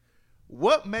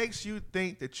 What makes you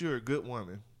think that you're a good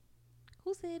woman?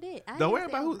 Who said that? Don't worry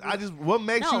about who. What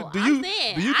makes you? Do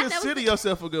you consider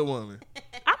yourself a good woman?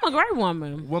 I'm a great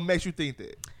woman. What makes you think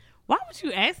that? Why would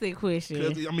you ask that question?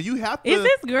 I mean, you have to. Is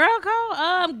this girl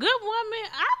code? Good woman.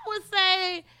 I would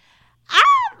say,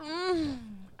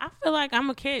 I feel like I'm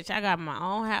a catch. I got my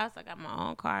own house. I got my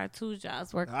own car. 2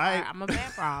 jobs. Work hard. I'm a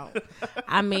bad fraud.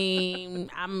 I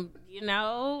mean, I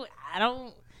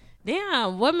don't.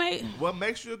 Damn. What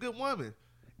makes you a good woman?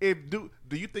 Do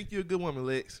you think you're a good woman,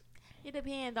 Lex? It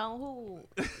depends on who.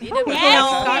 It depends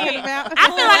on talking about. I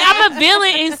feel like I'm a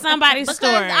villain in somebody's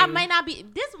story. I may not be.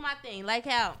 This is my thing. Like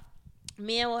how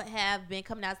men have been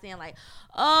coming out saying like,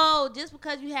 oh, just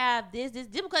because you have this,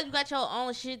 just because you got your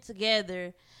own shit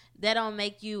together, that don't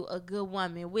make you a good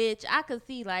woman. Which I could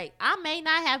see, like, I may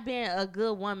not have been a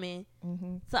good woman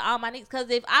to all my niggas. Because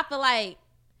if I feel like,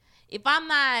 if I'm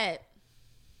not,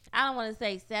 I don't want to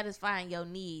say satisfying your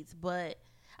needs, but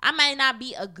I may not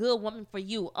be a good woman for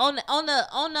you. On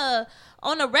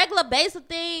a regular base of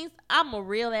things, I'm a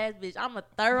real ass bitch. I'm a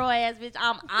thorough ass bitch.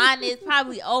 I'm honest,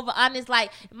 probably over honest.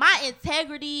 Like, my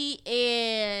integrity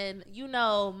and,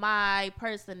 my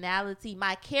personality,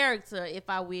 my character, if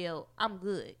I will, I'm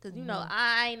good. Because,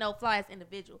 I ain't no fly ass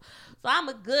individual. So I'm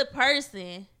a good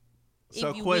person,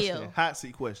 if you will. Hot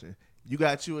seat question. You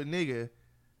got you a nigga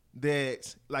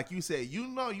that, like you said, you're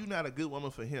not a good woman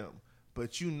for him.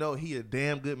 But he a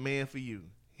damn good man for you.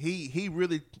 He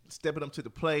really stepping up to the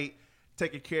plate,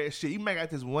 taking care of shit. You might got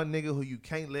this one nigga who you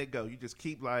can't let go. You just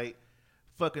keep like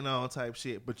fucking on type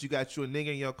shit. But you got you a nigga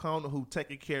in your corner who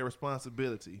taking care of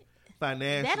responsibility.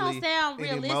 Financially, that don't sound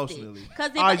realistic.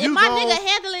 Because if nigga my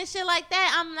handling shit like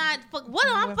that, I'm not. What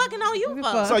am I fucking on you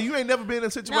for? So you ain't never been in a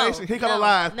situation. He gonna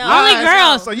lie. Only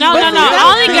girls. So no.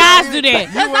 Only guys do that.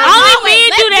 Only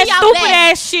men do that stupid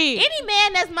ass shit. Any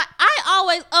man that's I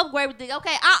always upgrade with dick.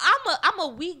 Okay, I'm a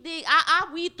weak dick. I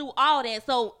weed through all that.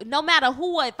 So no matter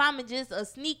who, if I'm just a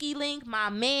sneaky link,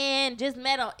 my man just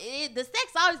met him. The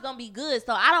sex always gonna be good.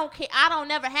 So I don't care. I don't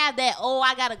never have that. Oh,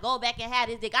 I gotta go back and have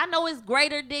this dick. I know it's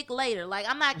greater dick later. Like,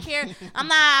 I'm not caring. I'm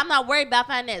not worried about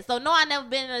finding that. So no, I never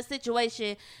been in a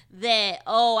situation that,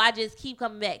 I just keep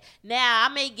coming back. Now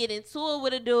I may get into it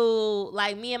with a dude,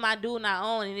 like me and my dude not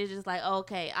on, and it's just like,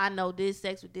 okay, I know this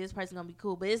sex with this person gonna be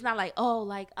cool, but it's not like,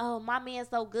 my man's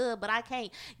so good, but I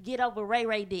can't get over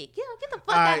Ray dick. Yeah, get the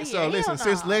fuck out of here. So listen,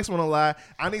 since Lex wanna lie,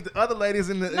 I need the other ladies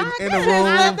in the room.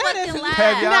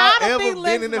 Have y'all ever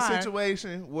been in a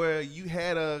situation where you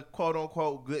had a quote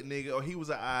unquote good nigga, or he was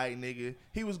an alright nigga,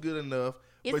 he was good enough?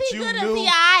 Is he good or is he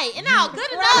alright? No,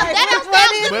 good enough. That don't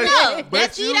sound good enough.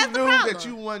 But you knew that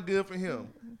you weren't good for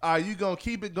him. Are you going to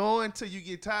keep it going till you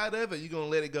get tired of it? Or you going to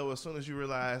let it go as soon as you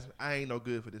realize, I ain't no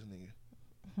good for this nigga?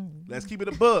 Let's keep it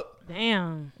a buck.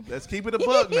 Damn. Let's keep it a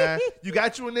buck, man. You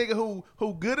got you a nigga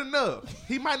who good enough.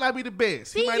 He might not be the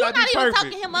best. See, he might you're not be perfect. Even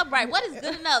talking him up right. What is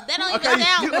good enough? That don't even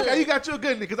sound good. Okay, you got you a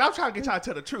good nigga. Because I'm trying to get y'all to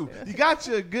tell the truth. You got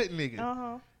you a good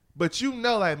nigga. But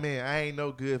like, man, I ain't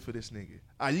no good for this nigga.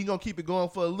 Are you going to keep it going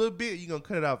for a little bit? You going to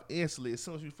cut it off instantly as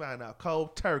soon as you find out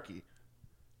cold turkey?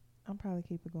 I'll probably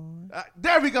keep it going.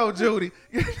 There we go, Judy.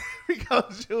 There we go,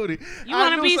 Judy. You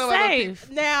want to be safe.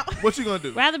 Now. What you going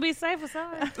to do? Rather be safe or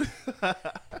sorry.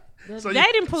 So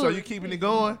you keeping it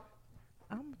going?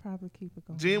 I'm going to probably keep it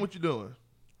going. Jen, what you doing?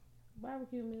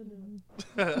 Barbecue mildew.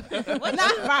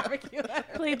 Not barbecue.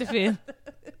 Plead the fifth.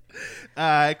 All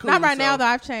right, cool. Not right now, though.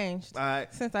 I've changed. All right.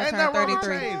 Since I turned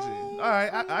 33. All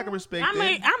right, I can respect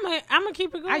that. I'm gonna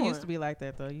keep it going. I used to be like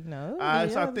that, though. You know. All right,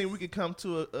 so I think we could come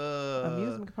to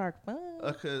amusement park fun.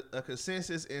 A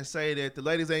consensus and say that the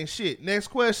ladies ain't shit. Next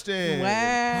question.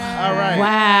 Wow. All right.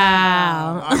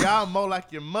 Wow. Are y'all more like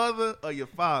your mother or your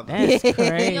father? That's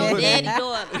crazy. Your daddy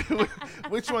daughter.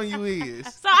 Which one you is?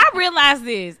 So I realized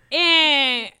this,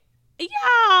 and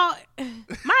y'all,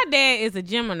 my dad is a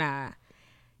Gemini.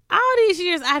 All these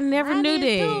years, I never knew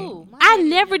that. I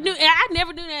never knew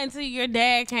that until your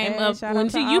dad came up when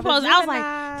you posted. I was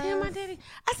like, damn, my daddy.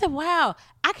 I said, wow,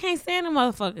 I can't stand the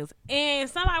motherfuckers. And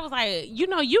somebody was like,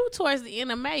 you towards the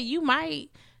end of May, you might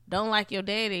don't like your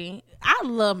daddy. I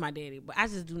love my daddy, but I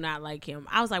just do not like him.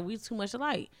 I was like, we too much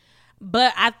alike.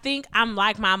 But I think I'm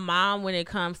like my mom when it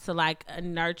comes to like a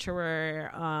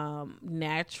nurturer,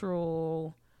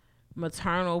 natural,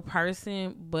 maternal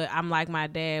person, but I'm like my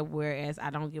dad, whereas I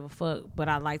don't give a fuck, but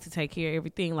I like to take care of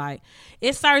everything. Like,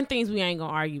 it's certain things we ain't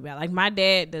gonna argue about. Like, my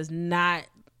dad does not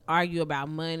argue about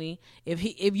money.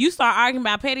 If you start arguing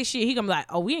about petty shit, he gonna be like,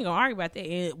 oh, we ain't gonna argue about that,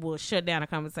 and it will shut down the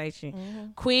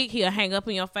conversation quick. He'll hang up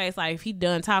in your face. Like, if he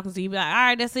done talking to you, he be like, all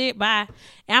right, that's it, bye.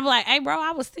 And I'm like, hey bro,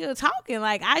 I was still talking.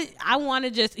 Like, I want to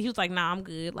just, he was like, nah, I'm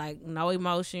good. Like, no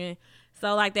emotion.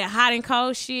 So like that hot and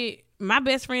cold shit, my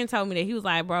best friend told me that. He was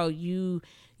like, bro, you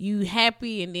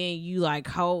happy and then you like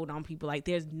hold on people. Like,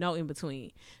 there's no in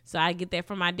between. So I get that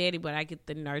from my daddy, but I get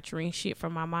the nurturing shit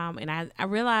from my mom. And I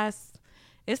realized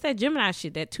it's that Gemini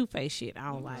shit, that two-faced shit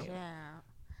I don't like.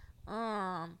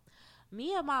 Yeah.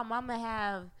 Me and my mama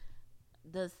have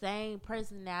the same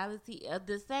personality,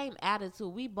 the same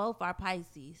attitude. We both are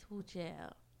Pisces. Who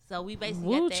child? So we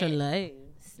basically got that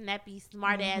snappy,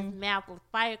 smart ass mouth with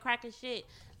firecracker shit.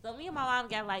 So me and my mom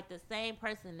got like the same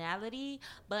personality,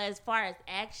 but as far as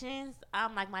actions,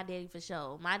 I'm like my daddy for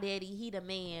sure. My daddy, he the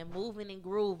man, moving and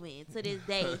grooving to this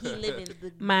day. He living the the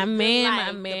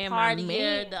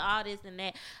partier, the all this and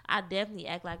that. I definitely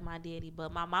act like my daddy,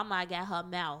 but my mama, I got her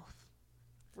mouth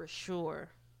for sure.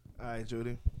 All right,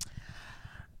 Judy.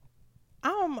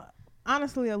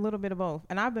 Honestly a little bit of both,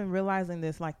 and I've been realizing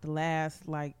this like the last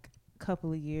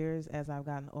couple of years as I've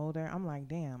gotten older. I'm like,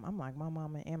 damn, I'm like my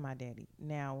mama and my daddy.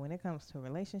 Now when it comes to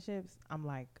relationships, I'm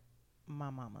like my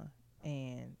mama,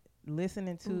 and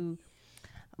listening to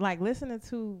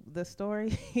the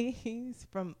stories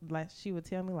from, like, she would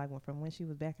tell me like from when she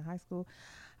was back in high school,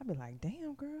 I'd be like,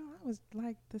 damn girl, I was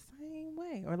like the same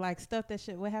way, or like stuff that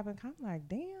shit would happen. I'm like,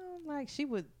 damn, like she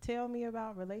would tell me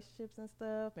about relationships and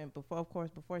stuff, and before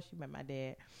she met my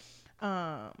dad.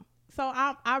 So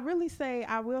I will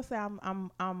say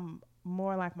I'm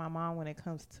more like my mom when it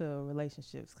comes to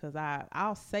relationships, because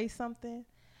I'll say something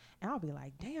and I'll be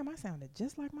like, damn, I sounded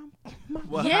just like my yes,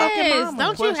 mama.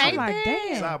 Don't you hate like, that?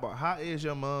 Damn. Sidebar, how is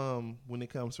your mom when it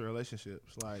comes to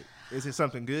relationships? Like, is it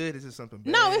something good? Is it something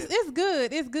bad? No, it's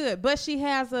good. It's good. But she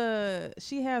has a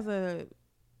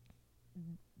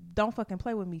don't fucking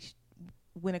play with me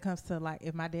when it comes to, like,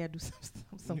 if my dad do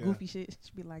some goofy shit,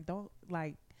 she'd be like, don't,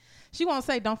 like, she won't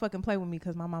say don't fucking play with me,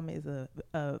 because my mama is a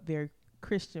very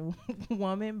Christian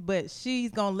woman, but she's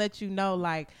gonna let you know,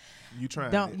 like, you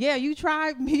tried. You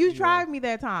tried me. You tried me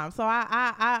that time. So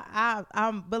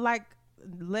I'm, but like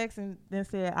Lex and then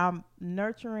said, I'm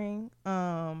nurturing.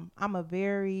 I'm a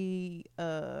very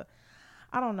I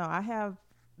don't know. I have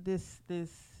this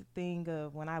thing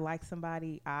of when I like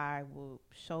somebody, I will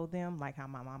show them, like how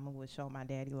my mama would show my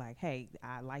daddy, like, hey,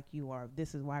 I like you, or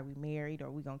this is why we married,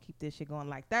 or we gonna keep this shit going.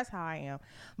 Like, that's how I am.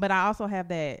 But I also have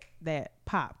that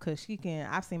pop, because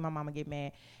I've seen my mama get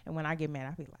mad, and when I get mad,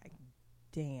 I be like,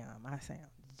 damn, I sound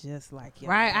just like you.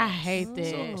 Right, I hate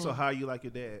that. So how you like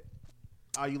your dad?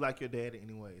 Are you like your dad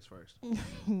anyways first?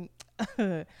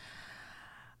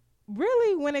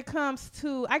 Really, when it comes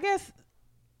to, I guess,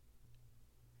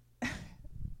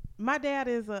 my dad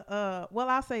is well,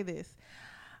 I'll say this.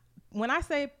 When I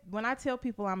tell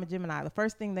people I'm a Gemini, the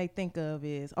first thing they think of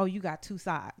is, oh, you got two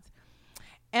sides.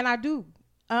 And I do.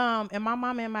 And my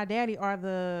mama and my daddy are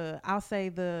my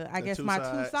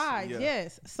two sides. Yeah.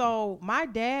 Yes. So my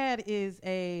dad is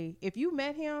if you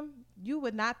met him, you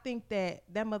would not think that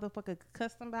motherfucker could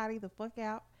cuss somebody the fuck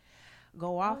out,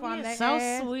 go off on that so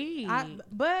ass. Sweet.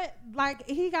 But like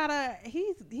he's got a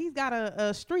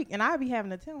streak, and I be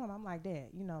having to tell him, I'm like, Dad,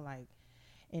 like,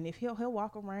 and if he'll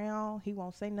walk around, he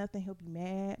won't say nothing, he'll be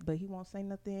mad, but he won't say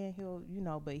nothing, he'll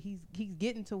but he's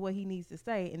getting to what he needs to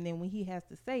say, and then when he has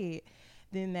to say it,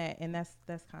 than that, and that's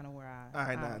kind of where I. All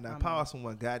right, now pause for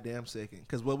one goddamn second,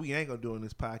 because what we ain't gonna do in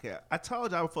this podcast. I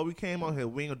told y'all before we came on here,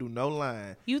 we ain't gonna do no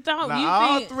line. You thought now, you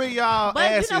all think, three y'all but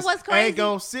asses you know what's crazy? ain't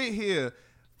gonna sit here.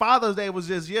 Father's Day was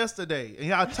just yesterday, and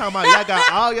y'all talking about y'all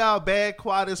got all y'all bad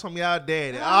qualities from y'all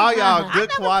daddy, all y'all good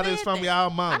qualities from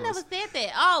y'all mamas. I never said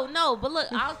that. Oh no, but look,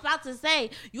 I was about to say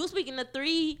you speaking to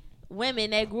 3 women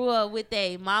that grew up with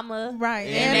their mama, right,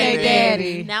 and their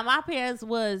daddy. Now my parents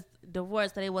was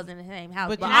divorced, so they wasn't in the same house.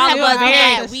 But I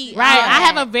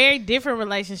have a very different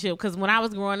relationship because when I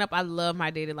was growing up, I loved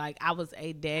my daddy. Like I was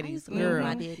a daddy's girl.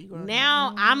 My daddy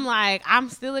now I'm like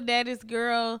I'm still a daddy's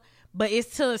girl. But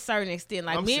it's to a certain extent.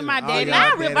 Like me and my daddy.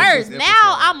 Now reverse.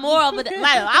 Now I'm more of a like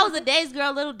I was a daddy's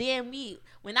girl, little damn me.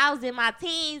 When I was in my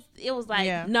teens, it was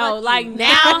like no, like you.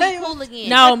 now cool again.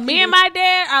 No, me and my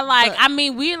dad are like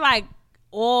we're like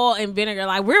oil and vinegar.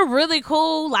 Like we're really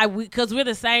cool. Like because we're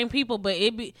the same people. But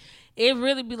it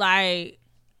really be like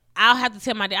I'll have to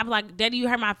tell my dad. I'm like, Daddy, you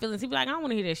hurt my feelings. He'd be like, I don't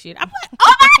want to hear that shit. I'm like,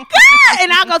 oh my God.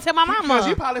 And I'll go tell my mama. Because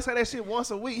you probably say that shit once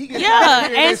a week. He gets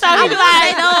and so he be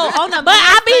like, no, but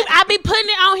I be putting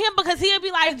it on him because he'll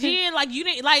be like, Jen, like you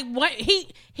didn't like what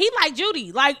he like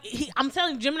Judy. Like I'm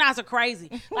telling you, Geminis are crazy.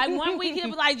 Like one week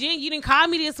he'll be like, Jen, you didn't call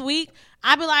me this week.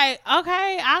 I'll be like,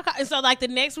 okay, I'll call. And so like the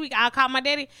next week I'll call my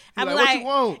daddy. I'll be like,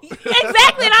 what you want?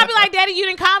 Exactly. And I'll be like, Daddy, you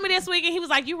didn't call me this week. And he was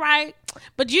like, you right.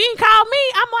 But you didn't call me.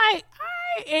 I'm like,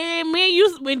 and me and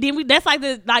you, and then that's like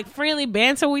the friendly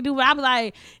banter we do. But I be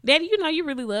like, Daddy, you know you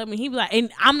really love me. He be like,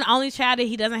 and I'm the only child that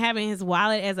he doesn't have in his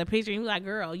wallet as a picture. He be like,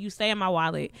 girl, you stay in my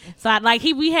wallet. So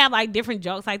we have like different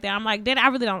jokes like that. I'm like, Daddy, I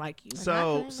really don't like you.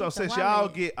 So since y'all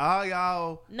get all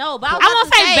y'all, no, but I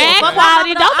won't say bad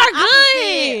quality.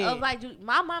 Those are good. Like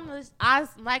my mama, I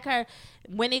like her.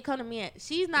 When it come to me,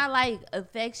 she's not like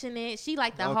affectionate. She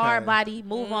like the hard body,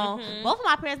 move on. Both of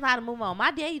my parents know how to move on.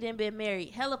 My daddy done been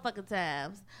married hella fucking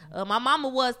times. My mama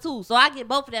was too, so I get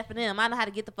both of that for them. I know how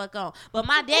to get the fuck on. But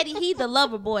my daddy, he the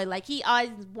lover boy. Like he always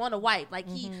want a wife. Like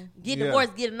he get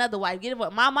divorced, get another wife.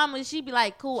 My mama, she be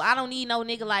like, cool. I don't need no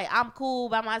nigga. Like I'm cool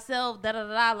by myself. Da da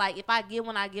da. Like if I get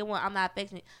one, I get one. I'm not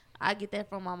affectionate. I get that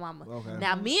from my mama. Okay.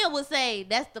 Now, Mia would say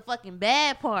that's the fucking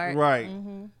bad part. Right.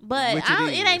 But it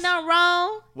ain't nothing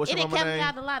wrong. What's it your ain't kept name? me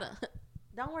out a lot of...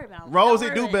 Don't worry about it.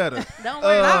 Rosie, do better. Don't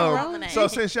worry about it. So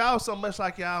since y'all so much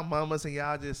like y'all mamas and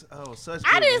y'all just, such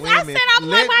good women. I said I'm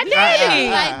like my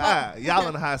daddy. Y'all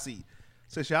in the high seat.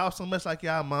 Since y'all so much like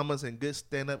y'all mamas and good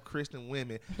stand-up Christian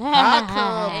women, how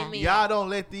come y'all don't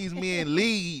let these men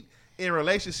lead in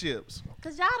relationships?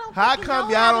 Cause y'all don't. How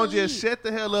come y'all don't just shut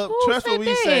the hell up? Trust what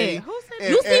we say.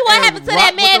 You see what happened to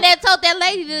that man that told that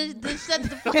lady to shut the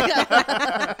fuck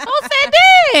up? Who said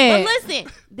that? But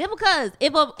listen, then because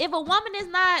if a woman is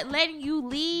not letting you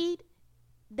lead,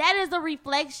 that is a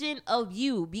reflection of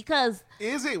you. Because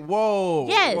is it? Whoa.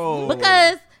 Yes. Whoa.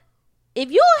 Because if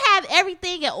you have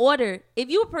everything in order, if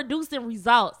you're producing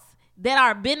results that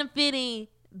are benefiting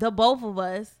the both of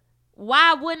us,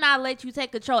 why wouldn't I let you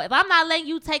take control? If I'm not letting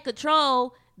you take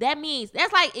control, that means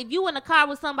that's like if you in a car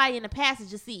with somebody in the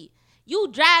passenger seat, you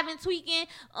driving, tweaking,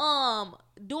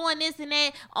 doing this and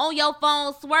that on your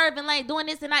phone, swerving, like doing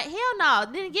this and that. Hell no.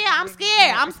 Then I'm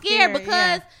scared. I'm scared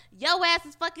because your ass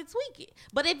is fucking tweaking.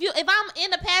 But if I'm in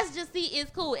the passenger seat,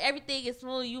 it's cool. Everything is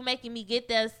smooth. You making me get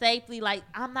there safely. Like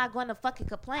I'm not going to fucking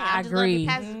complain. I'm just going to be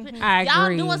passenger.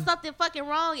 Y'all doing something fucking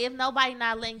wrong if nobody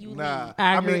not letting you lead.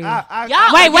 I agree. Wait.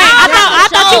 I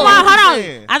thought you want.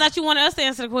 Hold on. I thought you wanted us to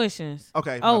answer the questions.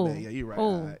 Okay. Yeah, you're right.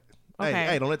 All right. Okay.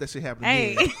 Hey, don't let that shit happen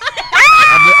again.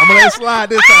 I'm gonna let it slide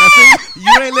this time. See,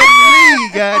 you ain't letting me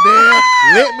lead, goddamn.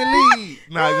 Let me lead.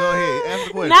 Nah, go ahead. Answer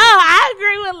the question. No, I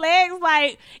agree with Lex.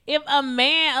 Like, if a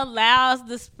man allows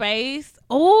the space,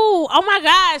 oh my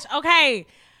gosh, okay.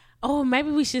 Oh,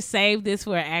 maybe we should save this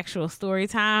for an actual story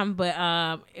time.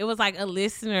 But it was like a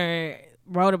listener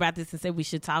wrote about this and said we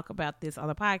should talk about this on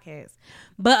the podcast.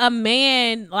 But a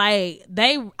man, like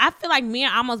I feel like men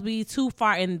almost be too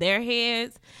far in their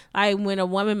heads. Like when a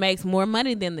woman makes more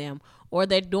money than them, or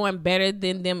they're doing better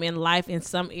than them in life in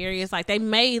some areas. Like they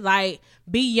may like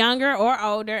be younger or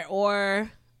older,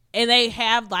 and they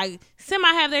have like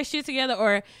have their shit together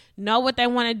or know what they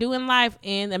want to do in life,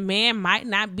 and the man might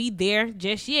not be there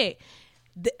just yet.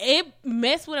 It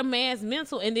mess with a man's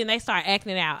mental, and then they start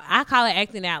acting out. I call it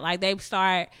acting out. Like they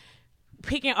start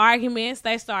picking arguments,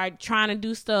 they start trying to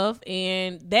do stuff,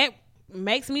 and that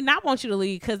makes me not want you to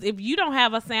leave. Because if you don't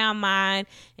have a sound mind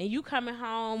and you coming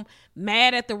home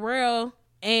mad at the world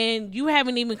and you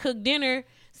haven't even cooked dinner,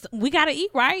 we gotta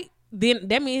eat, right? Then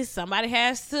that means somebody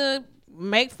has to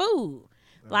make food.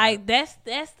 Like that's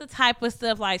the type of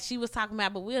stuff like she was talking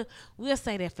about. But we'll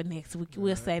say that for next week.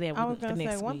 We'll say that. I was gonna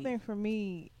say one thing for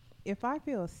me. If I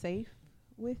feel safe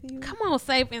with you, come on,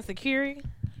 safe and secure.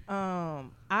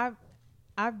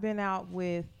 I've been out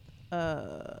with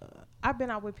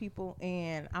people,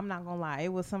 and I'm not gonna lie.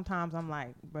 It was sometimes I'm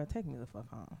like, bro, take me the fuck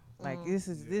home. Like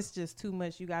this just too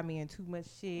much. You got me in too much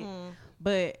shit.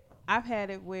 But I've had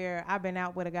it where I've been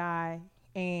out with a guy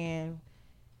and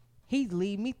he's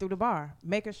leading me through the bar,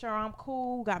 making sure I'm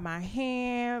cool, got my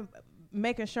hand,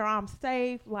 making sure I'm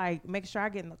safe, like making sure I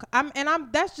get in the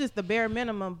that's just the bare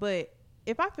minimum. But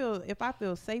if I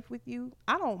feel safe with you,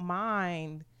 I don't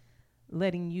mind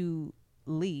letting you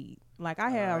lead. Like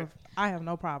I have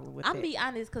no problem with it. I'm be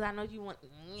honest because I know you want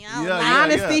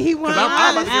honesty. He wants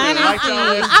honesty.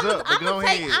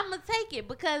 I'm gonna take it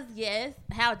because yes,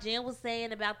 how Jen was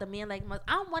saying about the men like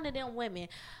I'm one of them women.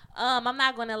 I'm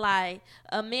not gonna lie.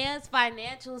 A man's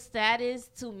financial status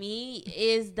to me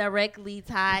is directly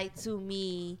tied to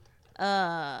me.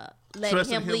 Letting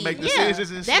him lead. Make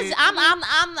decisions and shit.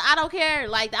 I don't care.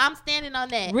 Like I'm standing on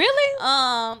that.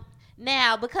 Really?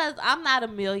 Now, because I'm not a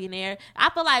millionaire,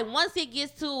 I feel like once it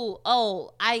gets to,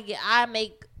 I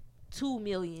make $2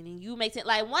 million and you make it,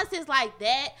 like once it's like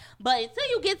that, but until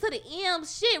you get to the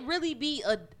M's, shit really be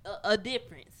a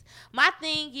difference. My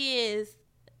thing is,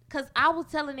 because I was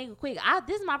telling nigga quick,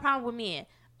 this is my problem with men.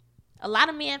 A lot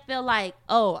of men feel like,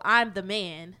 I'm the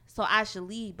man, so I should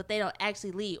lead, but they don't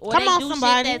actually lead. Or they do shit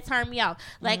that turn me off.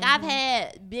 Like, I've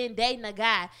been dating a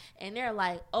guy, and they're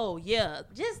like, oh, yeah.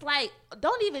 Just, like,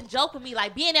 don't even joke with me.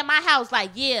 Like, being in my house,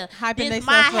 like, yeah, hyping this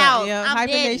my house. I'm hyping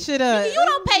they shit up. You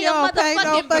don't pay your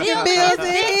motherfucking bills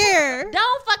in here.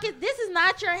 Don't fucking, this is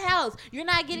not your house. You're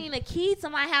not getting a key to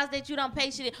my house that you don't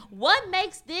pay shit in. What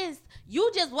makes this, you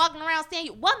just walking around saying,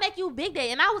 what make you big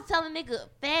day? And I was telling nigga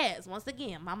fast, once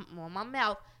again, my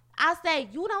mouth, I say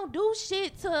you don't do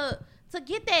shit to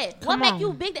get that. What make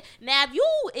you big? Now if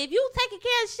you taking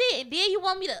care of shit and then you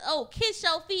want me to kiss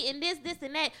your feet and this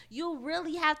and that, you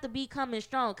really have to be coming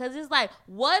strong. Cause it's like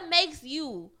what makes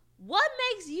you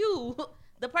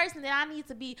the person that I need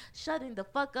to be shutting the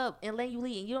fuck up and letting you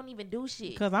lead and you don't even do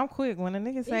shit. Cause I'm quick when a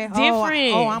nigga say,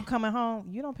 different. I'm coming home.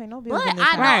 You don't pay no bills. But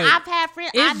I know I've had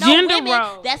friends. I know women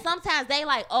that sometimes they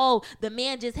like, the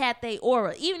man just had they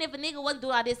aura. Even if a nigga wasn't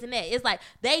doing all this and that, it's like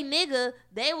they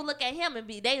will look at him and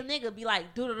be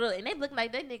like, do and they look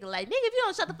like they nigga like, nigga, if you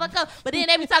don't shut the fuck up. But then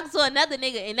they be talking to another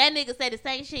nigga and that nigga say the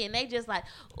same shit and they just like,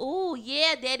 ooh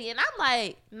yeah, daddy. And I'm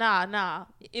like, nah.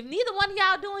 If neither one of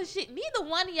y'all doing shit, neither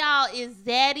one of y'all is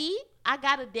daddy. I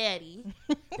got a daddy.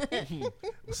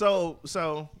 So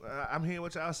I'm hearing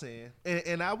what y'all saying,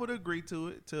 and I would agree to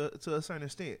it to a certain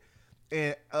extent.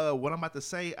 And what I'm about to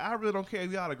say, I really don't care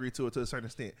if y'all agree to it to a certain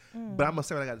extent, but I'm gonna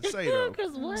say what I got to say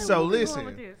though. So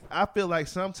listen, I feel like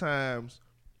sometimes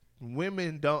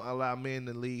women don't allow men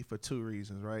to lead for two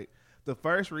reasons, right? The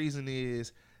first reason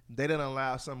is they didn't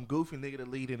allow some goofy nigga to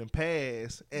lead in the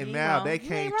past, and now they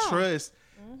can't trust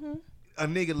a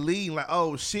nigga leading. Like,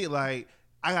 oh shit, like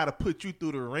I gotta put you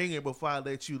through the ringer before I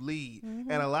let you lead.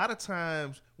 And a lot of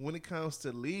times when it comes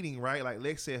to leading, right, like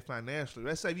Lex said financially,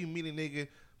 let's say you meet a nigga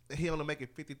and he only making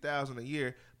 $50,000 a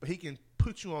year, but he can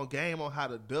put you on game on how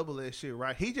to double that shit,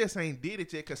 right? He just ain't did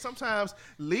it yet, because sometimes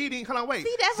leading, hold on, wait.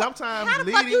 See, that's sometimes how the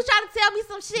leading, fuck you trying to tell me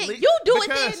some shit? You do it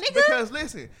then, nigga. Because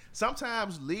listen,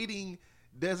 sometimes leading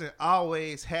doesn't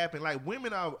always happen. Like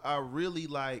women are really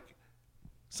like,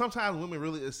 sometimes women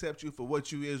really accept you for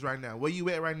what you is right now. Where you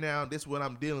at right now, this is what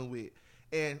I'm dealing with.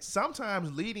 And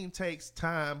sometimes leading takes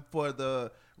time for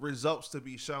the results to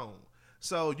be shown.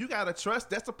 So you got to trust.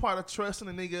 That's a part of trusting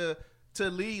a nigga to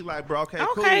lead. Like, bro, okay,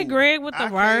 cool. Greg, with the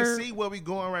word. I can't see where we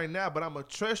going right now, but I'm going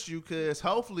to trust you because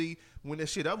hopefully when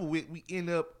this shit over with, we end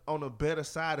up on a better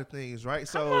side of things, right?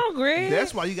 So come on, Greg.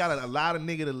 That's why you got to allow the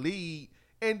nigga to lead.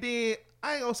 And then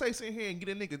I ain't gonna say sit here and get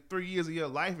a nigga 3 years of your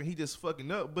life and he just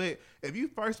fucking up. But if you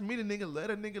first meet a nigga,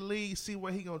 let a nigga lead, see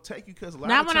where he gonna take you. Cause a lot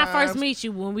not of when times, I first meet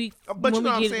you, when we. But you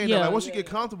know what I'm saying? Yeah, though, like once you get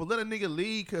comfortable, let a nigga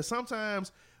lead. Cause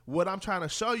sometimes what I'm trying to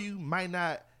show you might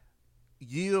not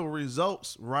yield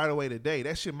results right away today.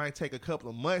 That shit might take a couple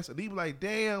of months. And he be like,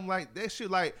 damn, like that shit.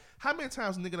 Like how many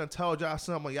times a nigga done told y'all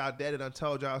something or y'all daddy done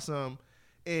told y'all something,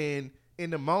 and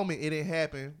in the moment it didn't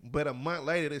happen, but a month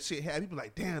later that shit happened. People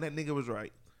like, damn, that nigga was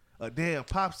right. Damn,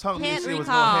 Pops told me this shit was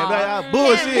gonna happen.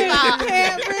 Bullshit.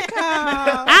 Can't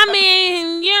recall. I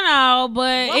mean, you know,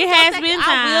 but it has been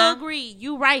time. I will agree.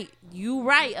 You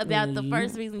right about the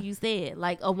first reason you said.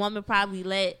 Like a woman probably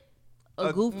let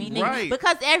a goofy nigga, right.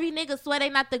 Because every nigga swear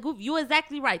they not the goofy. You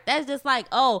exactly right. That's just like,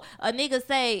 a nigga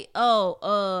say,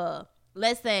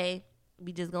 let's say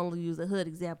we just gonna use a hood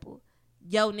example.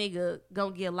 yo nigga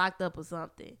gonna get locked up or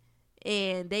something.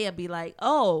 And they'll be like,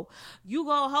 oh, you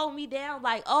gonna hold me down?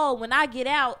 Like, oh, when I get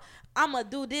out, I'm gonna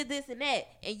do this, and that.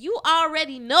 And you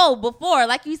already know before,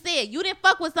 like you said, you didn't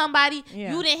fuck with somebody,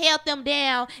 you didn't help them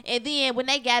down, and then when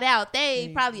they got out,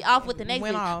 they probably off with the next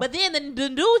nigga. But then the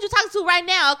dude you talking to right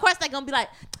now, of course, they gonna be like,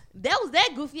 that was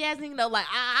that goofy ass nigga, though. Like,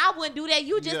 I wouldn't do that.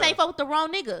 You just ain't fuck with the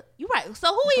wrong nigga. You right.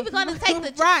 So who even gonna take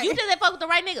the chance? You just ain't fuck with the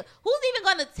right nigga. Who's even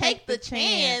gonna take the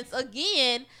chance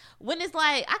again? When it's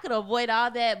like, I could avoid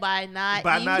all that by not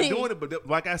doing it. But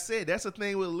like I said, that's the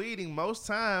thing with leading. Most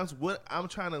times, what I'm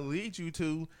trying to lead you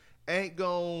to ain't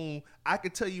going. I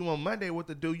could tell you on Monday what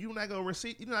to do. You're not gonna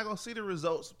see the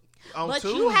results on Tuesday.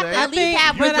 You have to at least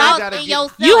have results in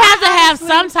yourself. You have to have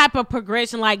some type of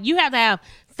progression. Like, you have to have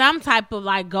some type of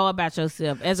like go about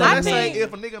yourself as a man. Let's say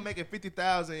if a nigga making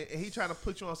 $50,000 and he trying to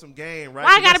put you on some game, right?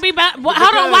 Why I gotta be about? Hold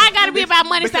on, why I gotta be about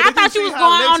money? So I thought you was going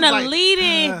on a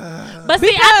leading, but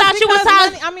see, I thought you was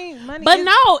talking. Money.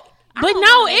 But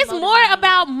no, it's more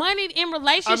about money in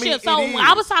relationships. So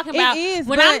I was talking about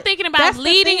when I'm thinking about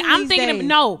leading, I'm thinking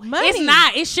of money. It's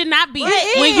not. It should not be.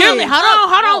 When you're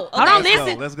hold on,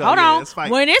 listen. Let's go. Hold on.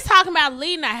 When it's talking about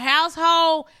leading a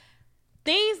household,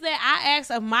 things that I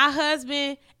ask of my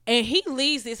husband, and he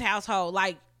leads this household.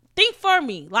 Like, think for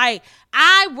me. Like,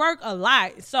 I work a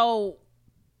lot, so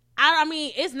I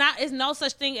mean, it's no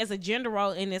such thing as a gender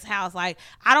role in this house. Like,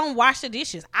 I don't wash the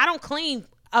dishes. I don't clean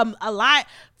a lot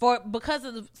because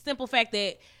of the simple fact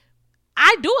that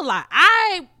I do a lot.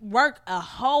 I work a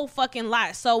whole fucking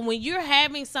lot. So when you're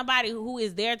having somebody who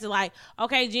is there to like,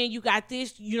 okay, Jen, you got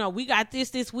this, we got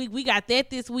this week, we got that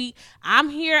this week. I'm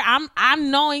here.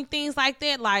 I'm knowing things like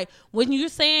that. Like, when you're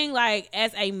saying, like,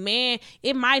 as a man,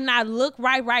 it might not look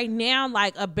right now,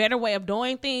 like a better way of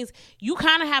doing things. You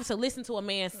kind of have to listen to a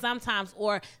man sometimes,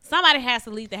 or somebody has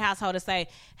to lead the household to say,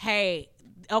 hey,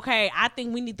 okay, I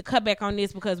think we need to cut back on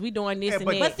this because we doing this and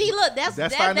that. But see, look, that's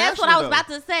what I was about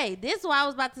to say. This is what I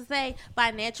was about to say.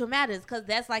 Financial matters, because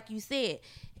that's like you said.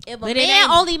 If a man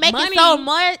only making so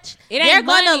much, they're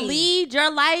gonna lead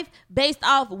your life based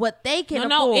off what they can afford.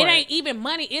 No, it ain't even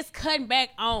money. It's cutting back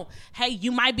on. Hey,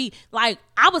 you might be like,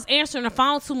 I was answering the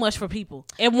phone too much for people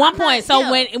at one point. So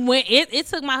when it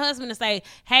took my husband to say,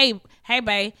 hey,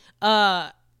 babe,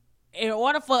 in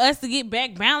order for us to get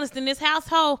back balanced in this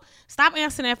household, stop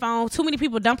answering that phone. Too many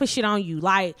people dumping shit on you.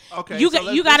 Like, okay, you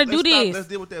got to do this. Let's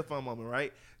deal with that for a moment,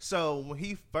 right? So when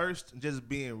he first just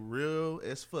being real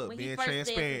as fuck, being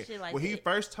transparent, when he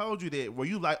first told you that, were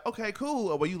you like, okay, cool,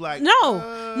 or were you like, no?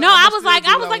 I was like,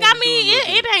 I mean,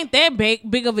 it ain't that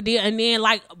big of a deal. And then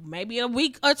like maybe a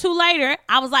week or two later,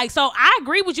 I was like, so I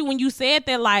agree with you when you said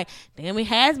that. Like, damn, it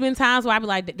has been times where I be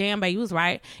like, damn, babe, you was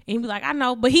right, and he be like, I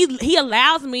know, but he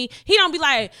allows me. He don't be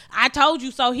like, I told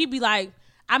you so. He be like,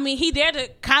 I mean, he there to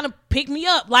kind of pick me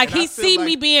up. Like, he see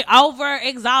me being over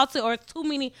exhausted or too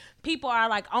many people are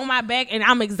like on my back and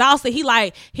I'm exhausted. He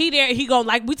go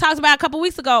like we talked about a couple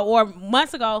weeks ago or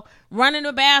months ago, running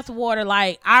the bath water,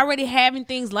 like already having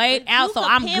things laid out, so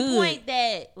I'm good. Pinpoint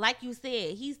that, like you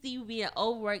said, he see you being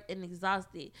overworked and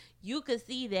exhausted. You could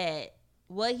see that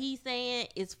what he's saying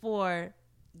is for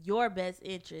your best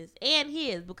interest and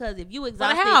his, because if you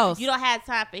exhausted, you don't have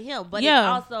time for him. But it's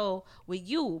also with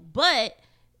you. But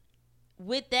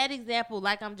with that example,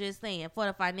 like I'm just saying, for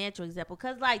the financial example,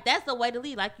 because like that's the way to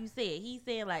lead. Like you said, he's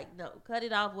saying like, no, cut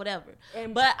it off, whatever.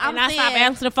 But I stop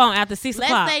answering the phone after 6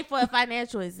 o'clock. Let's say for a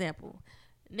financial example,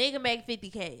 nigga make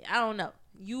 $50K. I don't know.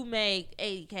 You make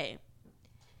 $80K.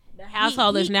 The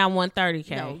household is now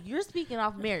 $130K. No, you're speaking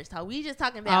off marriage talk. We just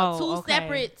talking about two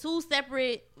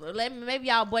separate. Maybe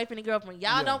y'all boyfriend and girlfriend.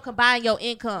 Y'all don't combine your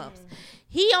incomes.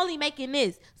 He only making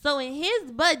this, so in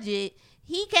his budget,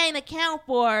 he can't account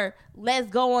for let's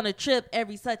go on a trip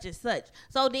every such and such.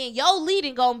 So then your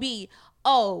leading gonna be,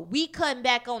 oh, we cutting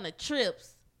back on the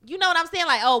trips. You know what I'm saying?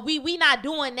 Like, oh, we not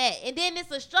doing that. And then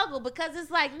it's a struggle because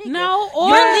it's like, nigga,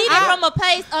 you're leading from a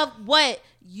place of what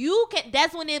you can.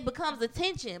 That's when it becomes a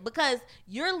tension, because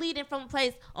you're leading from a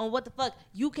place on what the fuck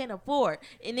you can afford.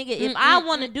 And nigga, if I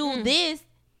want to do this,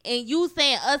 and you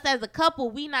saying us as a couple,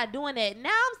 we not doing that. Now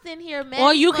I'm sitting here, man.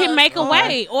 Or you can make a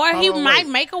way. Or he might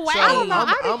make a way. So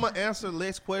I'm going to answer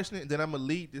Lex question, and then I'm going to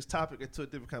lead this topic into a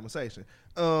different conversation.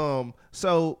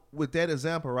 So with that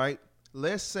example, right,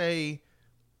 let's say,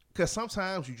 because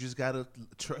sometimes you just got to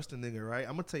trust a nigga, right?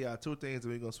 I'm going to tell y'all two things,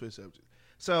 and we're going to switch subjects.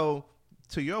 So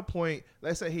to your point,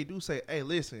 let's say he do say, hey,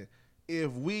 listen,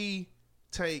 if we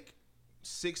take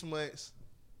 6 months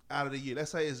out of the year,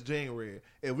 let's say it's January,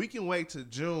 if we can wait to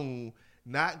June,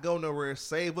 not go nowhere,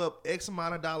 save up X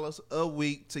amount of dollars a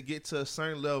week to get to a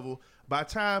certain level, by the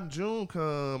time June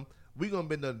come, we gonna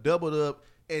be done doubled up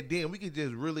and then we could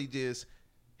just really just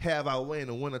have our way in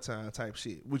the wintertime type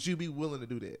shit. Would you be willing to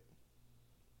do that?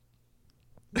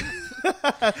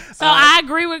 So I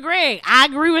agree with Greg.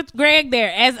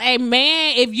 There. As a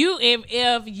man,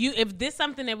 if this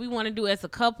something that we want to do as a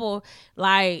couple,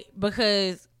 like,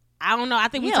 because I don't know. I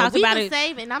think we talked about it.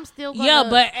 Save, and I'm still gonna,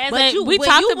 we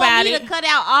talked about it. To cut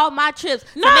out all my trips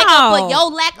to make up for your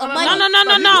lack of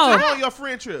money. No. On your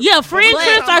friend trips. Yeah, friend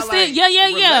trips are still.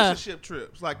 Like, relationship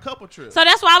trips, like couple trips. So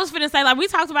that's what I was finna say. Like, we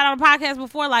talked about it on the podcast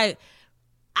before. Like,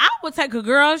 I would take a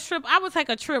girl's trip. I would take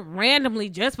a trip randomly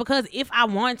just because if I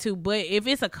want to. But if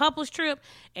it's a couple's trip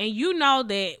and you know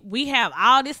that we have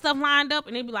all this stuff lined up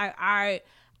and they be like, all right,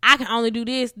 I can only do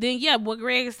this, then yeah, what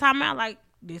Greg is talking about, like,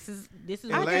 this is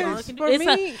what I can do. It's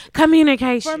a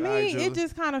communication. For me, it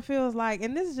just kind of feels like,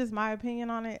 and this is just my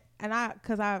opinion on it, and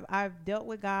because I've dealt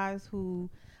with guys who,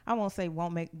 I won't say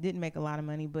didn't make a lot of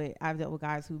money, but I've dealt with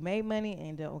guys who made money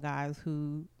and dealt with guys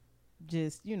who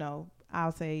just,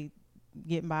 I'll say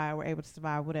getting by, were able to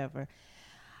survive, whatever.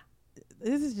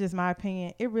 This is just my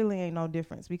opinion. It really ain't no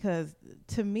difference, because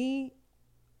to me,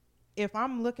 if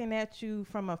I'm looking at you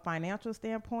from a financial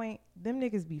standpoint, them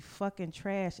niggas be fucking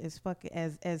trash as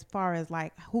far as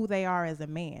like who they are as a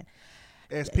man.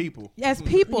 As people. Yeah.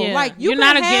 Like you're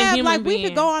not a good human being. We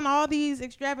could go on all these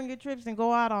extravagant trips and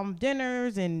go out on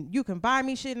dinners and you can buy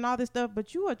me shit and all this stuff,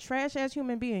 but you a trash ass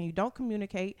human being. You don't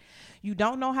communicate. You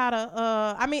don't know how to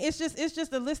I mean, it's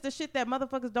just a list of shit that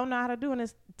motherfuckers don't know how to do, and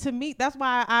it's, to me, that's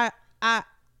why I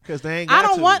because they ain't I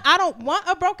don't want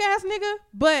a broke ass nigga,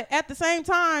 but at the same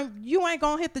time, you ain't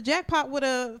gonna hit the jackpot with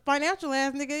a financial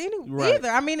ass nigga either.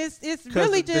 I mean, it's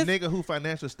really just the nigga who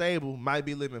financially stable might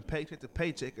be living paycheck to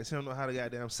paycheck because he don't know how to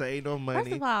goddamn save no money.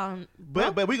 First of all,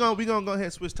 but we gonna go ahead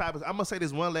and switch topics. I'm gonna say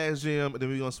this one last gem, and then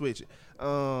we gonna switch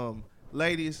it.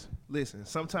 Ladies, listen.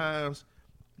 Sometimes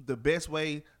the best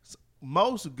way,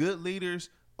 most good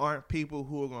leaders aren't people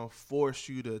who are gonna force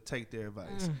you to take their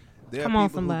advice. There are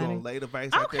people who gonna lay the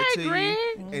advice like that to Greg.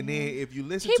 you, and then if you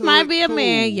listen to it, he might be a cool.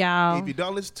 man, y'all. If you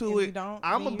don't listen to it,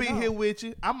 I'm gonna be here with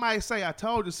you. I might say I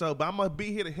told you so, but I'm gonna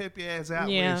be here to help your ass out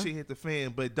when shit hit the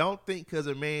fan. But don't think because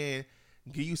a man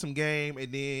give you some game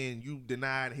and then you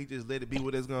deny it, he just let it be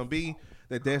what it's gonna be,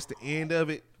 that's the end of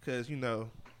it. Because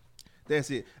that's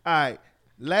it. All right,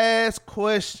 last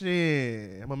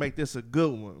question. I'm gonna make this a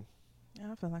good one.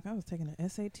 I feel like I was taking an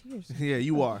SAT or something. Yeah,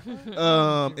 you are.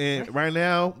 And right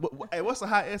now, what's the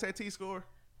high SAT score?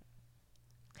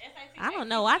 I don't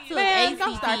know. I took ACT.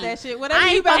 Don't start that shit. Whatever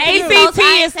you about to do. ACT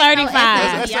is 35.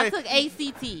 I took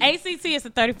ACT. ACT is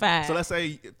a 35. So let's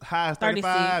say high is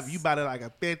 35. You about it like a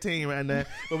 15 right now.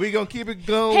 But we gonna keep it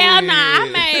going. Hell nah.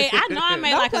 I know I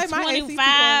made like a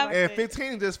 25. And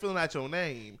 15 just filling out your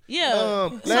name. Yeah.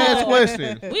 Last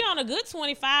question. We on a good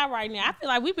 25 right now. I feel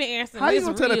like we've been answering. How you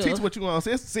gonna tell the teacher what you want?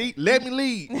 See, let me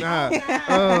lead. Nah.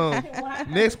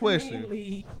 Next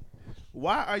question.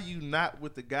 Why are you not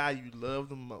with the guy you love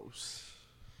the most?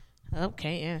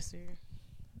 Okay, answer.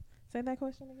 Say that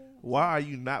question again. Why are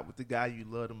you not with the guy you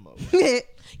love the most?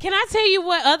 Can I tell you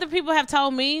what other people have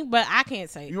told me, but I can't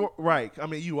say it. You're right. I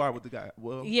mean, you are with the guy.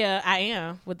 Well, yeah, I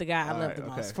am with the guy I love the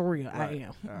most. For real, right. I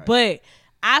am. Right. But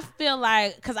I feel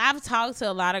like, because I've talked to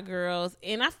a lot of girls,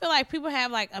 and I feel like people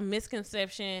have like a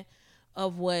misconception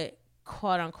of what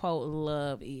quote unquote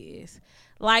love is.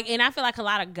 Like, and I feel like a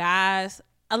lot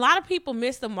of people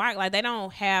miss the mark. Like, they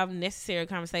don't have necessary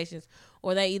conversations,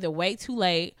 or they either wait too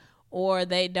late, or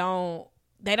they don't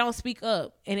speak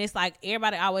up. And it's like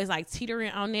everybody always like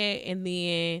teetering on that. And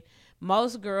then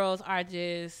most girls are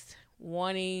just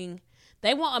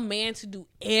they want a man to do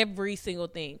every single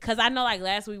thing. Because I know, like,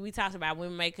 last week we talked about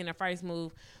women making the first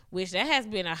move, which that has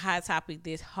been a hot topic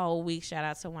this whole week. Shout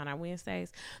out to Wine Night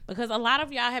Wednesdays. Because a lot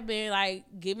of y'all have been like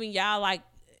giving y'all like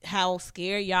how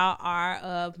scared y'all are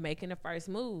of making the first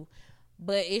move.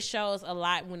 But it shows a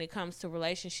lot when it comes to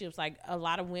relationships. Like, a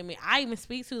lot of women I even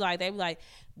speak to, like, they be like,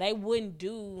 they wouldn't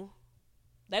do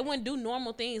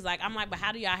normal things. Like, I'm like, but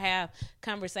how do y'all have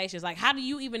conversations? Like, how do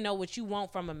you even know what you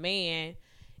want from a man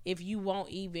if you won't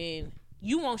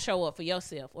show up for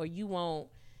yourself, or you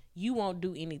won't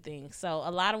do anything? So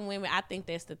a lot of women, I think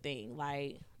that's the thing.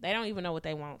 Like, they don't even know what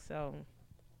they want. So,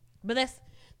 but this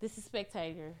is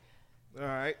Spectator. All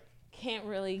right. Can't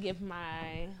really give my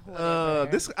I feel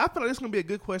like this is gonna be a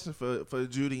good question for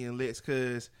Judy and Lex,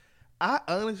 because I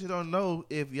honestly don't know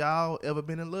if y'all ever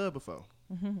been in love before.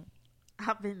 Mm-hmm.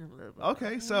 I've been in love before.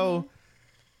 Okay, so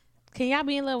can y'all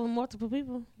be in love with multiple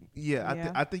people?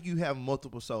 Yeah. I think you have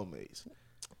multiple soulmates.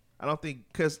 I don't think,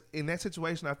 because in that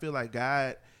situation, I feel like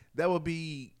that would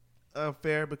be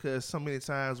unfair, because so many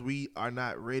times we are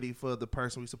not ready for the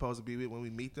person we're supposed to be with when we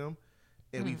meet them.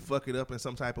 and we fuck it up in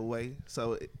some type of way.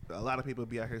 So a lot of people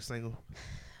be out here single.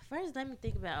 First, let me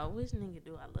think about which nigga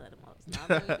do I love the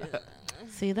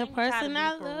most. See the person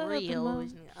I love the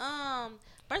most.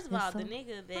 First of all, the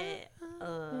nigga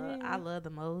that I love the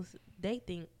most, they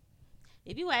think.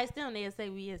 If you ask them, they'll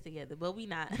say we is together, but we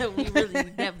not. We really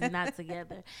definitely not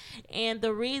together. And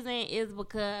the reason is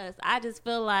because I just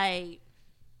feel like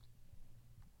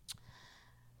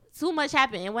too much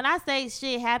happened. And when I say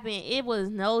shit happened, it was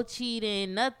no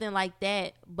cheating, nothing like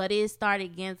that. But it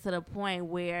started getting to the point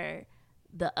where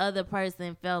the other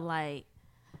person felt like,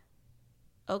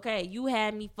 okay, you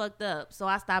had me fucked up, so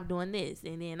I stopped doing this,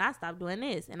 and then I stopped doing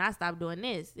this, and I stopped doing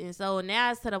this. And so now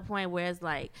it's to the point where it's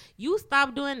like, you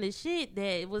stopped doing the shit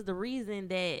that was the reason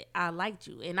that I liked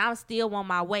you, and I still on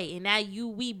my way. And now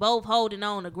we both holding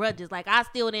on to grudges. Like, I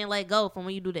still didn't let go from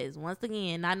when you do this. Once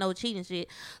again, I know cheating shit.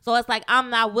 So it's like, I'm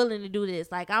not willing to do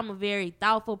this. Like, I'm a very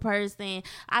thoughtful person.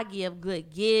 I give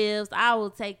good gifts. I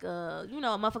will take a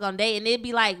motherfucker on a date, and it'd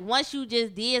be like, once you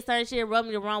just did certain shit, rub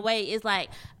me the wrong way, it's like,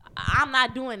 I'm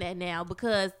not doing that now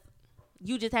because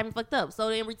you just had me fucked up. So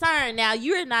in return, now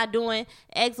you're not doing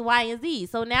X, Y, and Z.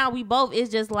 So now we both,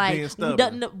 it's just like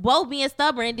both being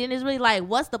stubborn. And then it's really like,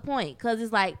 what's the point? Because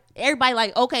it's like everybody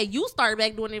like, okay, you start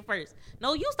back doing it first.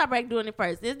 No, you start back doing it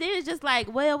first. And then it's just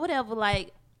like, well, whatever.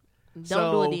 Like,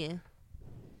 don't do it then.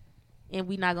 And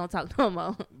we not gonna talk no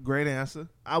more. Great answer.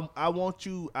 I want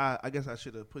you. I guess I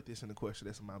should have put this in the question.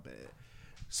 That's my bad.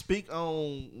 Speak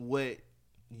on what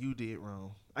you did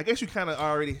wrong. I guess you kind of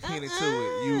already hinted to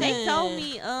it. They told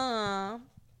me,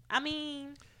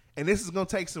 and this is gonna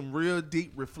take some real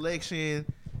deep reflection,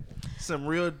 some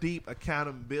real deep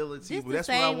accountability. But that's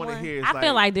what I want to hear. I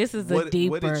feel like this is a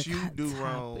deeper. What did you do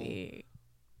wrong?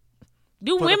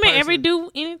 Do women ever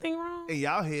do anything wrong? In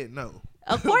y'all head, no.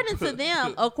 According to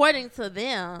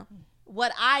them,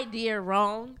 what I did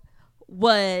wrong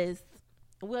was,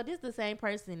 well, this is the same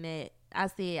person that I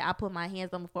said I put my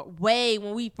hands on before, way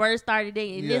when we first started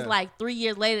dating. And it's like 3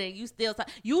 years later, and you still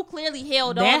you clearly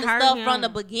held on to stuff from the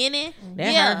beginning.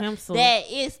 That hurt him so. That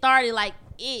it started like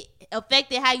it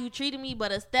affected how you treated me,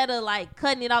 but instead of like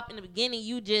cutting it off in the beginning,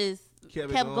 you just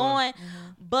kept going. Mm-hmm.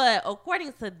 But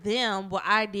according to them, what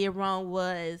I did wrong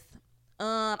was,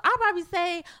 I'll probably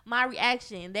say my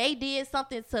reaction. They did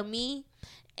something to me.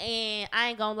 And I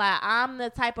ain't gonna lie, I'm the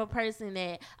type of person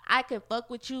that I can fuck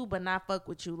with you, but not fuck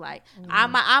with you. Like, I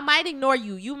might ignore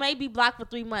you. You may be blocked for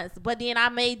 3 months, but then I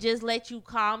may just let you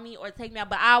call me or take me out.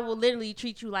 But I will literally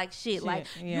treat you like shit. Like,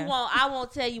 I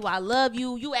won't tell you I love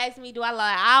you. You ask me, do I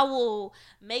love you? I will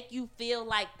make you feel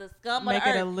like the scum of the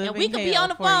earth. And we could be on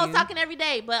the phone talking every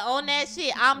day, but on that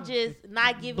shit, I'm just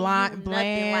not giving you nothing.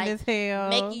 Like, as hell.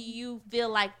 Making you feel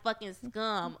like fucking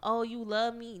scum. Oh, you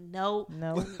love me? No.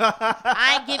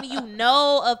 I ain't giving you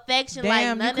no affection.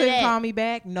 Damn, like none you couldn't of that. call me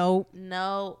back? Nope.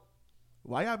 No.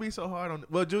 Why y'all be so hard on?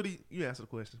 Well, Judy, you answer the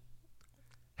question.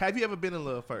 Have you ever been in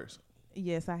love first?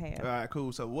 Yes, I have. All right,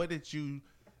 cool. So what did you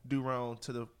do wrong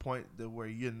to the point that where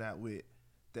you're not with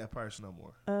that person no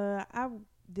more? I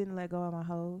didn't let go of my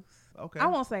hoes. Okay. I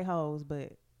won't say hoes,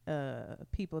 but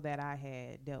people that I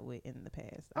had dealt with in the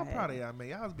past. I'm proud of y'all, man.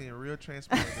 Y'all was being real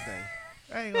transparent today.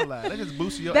 I ain't gonna lie. That just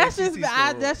boosted your that's ACT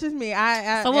just that's just me.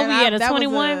 So what we at, a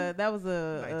 21? That was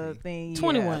a thing.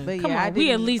 21. But Come on,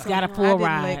 we at least got a full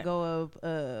ride. I didn't let go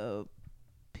of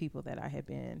people that I had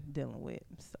been dealing with.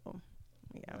 So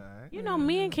yeah. Right. You know,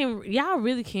 men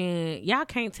y'all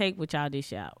can't take what y'all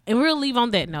dish out. And we'll leave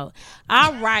on that note.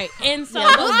 All right. And so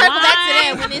we'll circle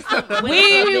back to that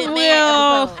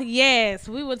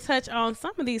we will touch on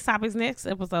some of these topics next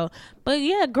episode. But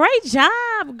yeah, great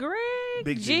job, Greg.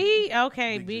 Big G.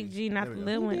 Okay, Big G, not the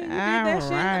little one. All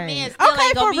right. Man still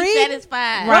ain't gonna be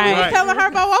satisfied. Right. Telling her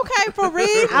about for Reed.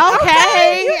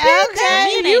 Okay.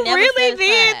 You really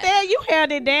did that. You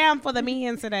held it down for the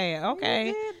men today. Okay.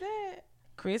 You did that.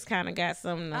 Chris kind of got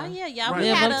something to y'all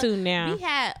live up to now. We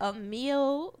had a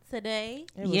meal today.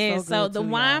 So the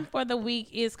wine for the week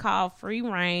is called Free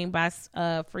Reign by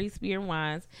Free Spirit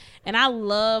Wines, and I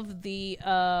love the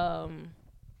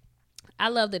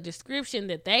description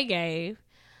that they gave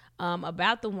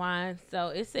about the wine. So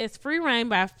it says Free Reign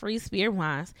by Free Spirit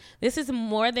Wines. This is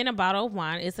more than a bottle of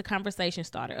wine. It's a conversation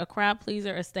starter, a crowd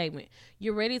pleaser, a statement.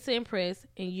 You're ready to impress,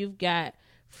 and you've got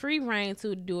free reign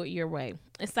to do it your way.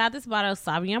 Inside this bottle of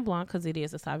Sauvignon Blanc, because it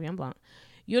is a Sauvignon Blanc,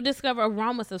 you'll discover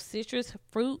aromas of citrus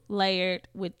fruit layered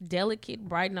with delicate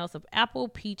bright notes of apple,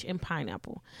 peach, and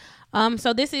pineapple.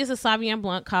 So this is a Sauvignon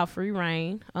Blanc called Free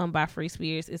Reign by Free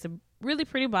Spirits. It's a really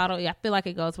pretty bottle. I feel like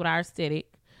it goes with our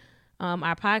aesthetic,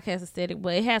 our podcast aesthetic,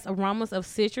 but it has aromas of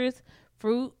citrus,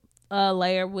 fruit,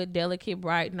 layered with delicate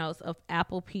bright notes of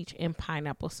apple, peach, and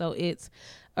pineapple. So it's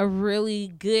a really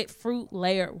good fruit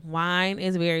layered wine.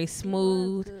 It's very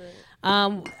smooth.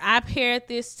 I paired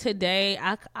this today.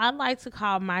 I like to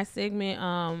call my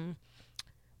segment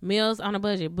meals on a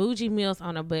budget, bougie meals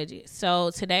on a budget.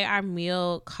 So today our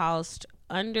meal cost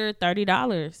under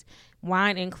 $30,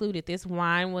 wine included. This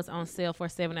wine was on sale for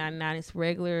 $7.99. It's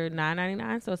regular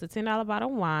 $9.99, so it's a $10 bottle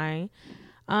of wine.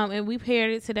 And we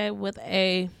paired it today with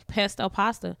a pesto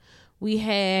pasta. We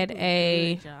had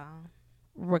a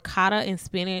ricotta and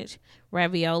spinach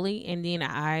ravioli, and then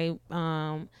I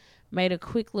made a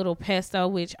quick little pesto,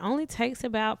 which only takes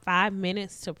about 5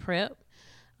 minutes to prep.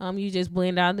 You just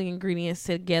blend all the ingredients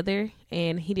together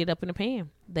and heat it up in a pan.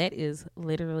 That is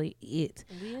literally it.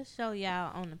 We'll show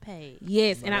y'all on the page.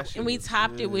 Yes, and we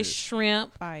topped it with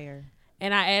shrimp. Fire.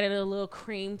 And I added a little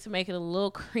cream to make it a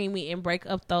little creamy and break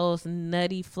up those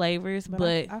nutty flavors.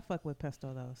 But I fuck with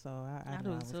pesto though, so I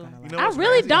do too. I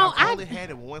really don't. I only had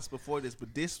it once before this,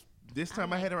 but this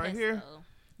time I had it right here.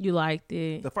 You liked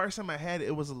it. The first time I had it,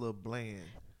 it was a little bland.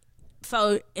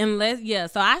 So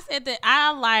so I said that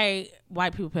I like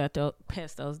white people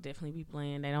pestos definitely be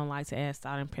bland. They don't like to add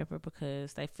salt and pepper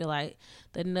because they feel like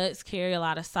the nuts carry a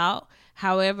lot of salt.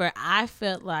 However, I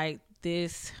felt like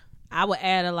I would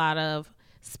add a lot of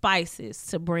spices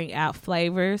to bring out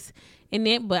flavors in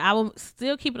it, but I would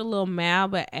still keep it a little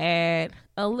mild, but add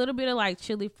a little bit of like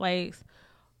chili flakes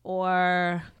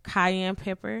or cayenne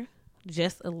pepper,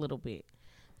 just a little bit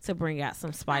to bring out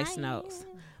some spice notes.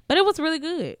 But it was really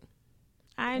good.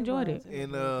 I enjoyed it.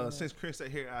 And since Chris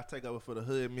ain't here, I'll take over for the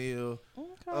hood meal.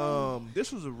 Okay.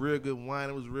 This was a real good wine.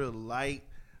 It was real light.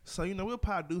 So, we'll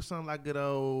probably do something like good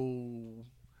old,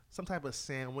 some type of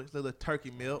sandwich, little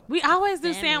turkey milk. We always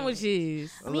do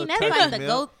sandwiches. I mean, that's like the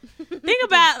goat. Think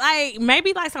about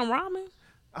maybe like some ramen.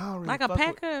 Like a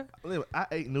packer. I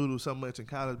ate noodles so much in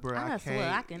college, bro. I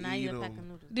can't. I cannot eat a pack of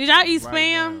noodles. Did y'all eat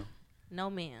Spam? Now. No,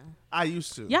 ma'am. I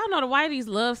used to. Y'all know the whiteys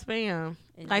love Spam.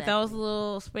 Exactly. Like those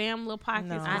little Spam little pockets.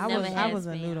 No, I was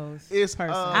a noodles It's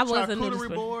person. I was a noodles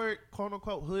charcuterie board, quote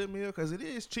unquote hood meal, because it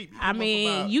is cheap. I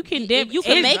mean, you can make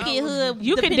it hood.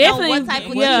 You can definitely on what type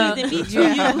of cheese and meat you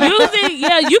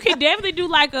use. You can definitely do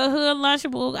like a hood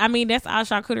lunchable. I mean, that's all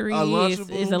charcuterie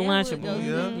is a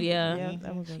lunchable. Yeah.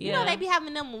 You know they be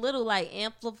having them little like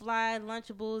amplified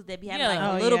lunchables that be having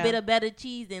like a little bit of better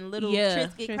cheese and little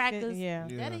Triscuit crackers. Yeah.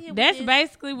 That's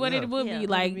basically what it would be.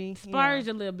 Like splurge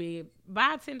a little bit.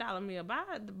 Buy a $10 meal. Buy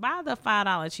the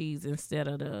 $5 cheese instead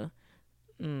of the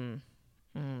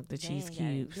cheese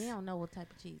cubes. They don't know what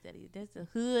type of cheese that is. That's a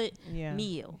hood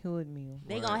meal. Hood meal.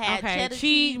 They gonna have cheddar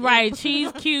cheese, right?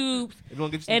 Cheese cubes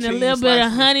and a little bit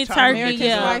of honey turkey.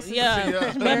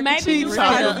 Yeah. But maybe you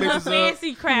want a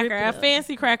fancy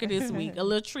cracker this week. A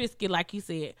little Triscuit, like you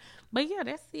said. But yeah,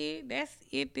 that's it. That's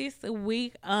it this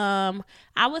week. I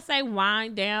would say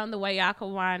wind down. The way y'all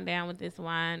can wind down with this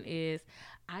wine is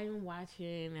I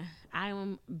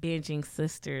am binging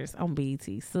Sisters on BET.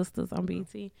 Sisters on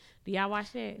BET. Do y'all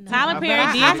watch that? No. Tyler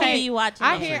Perry did.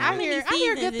 I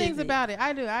hear good things about it.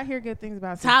 I do. I hear good things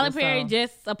about Tyler Sisters, Perry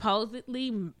just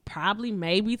supposedly, probably,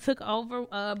 maybe took over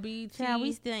BET. Yeah,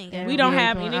 we still ain't. We don't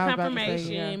have any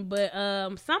confirmation, but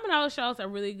some of those shows are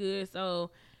really good.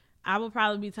 So I would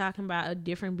probably be talking about a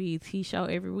different BET show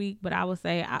every week, but I would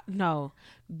say no,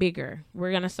 Bigger.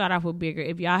 We're gonna start off with Bigger.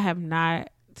 If y'all have not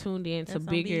tuned in to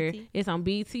Bigger, it's on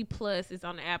BET Plus. It's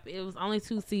on the app. It was only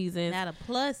 2 seasons. Not a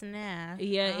plus now.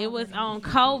 Yeah, it was on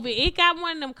COVID. It got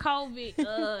one of them COVID.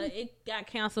 It got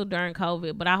canceled during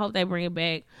COVID, but I hope they bring it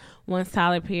back once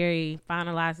Tyler Perry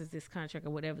finalizes this contract or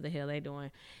whatever the hell they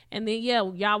doing. And then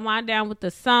y'all wind down with the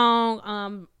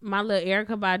song. My little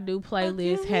Erykah Badu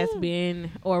playlist has been,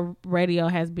 or radio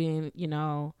has been,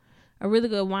 a really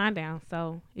good wind down.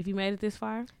 So if you made it this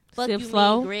far, sip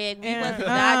slow. Greg. We wasn't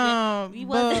dodging. We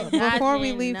wasn't dodging. Before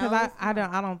we leave, because I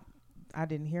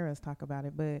didn't hear us talk about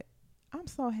it, but I'm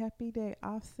so happy that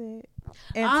Offset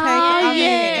and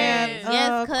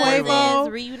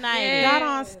Quavo reunited, got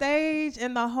on stage,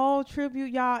 and the whole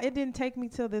tribute, y'all. It didn't take me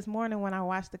till this morning when I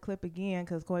watched the clip again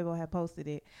because Quavo had posted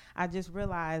it. I just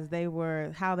realized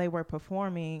how they were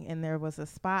performing, and there was a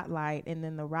spotlight, and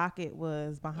then the rocket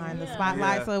was behind the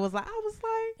spotlight, so it was like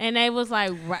and they was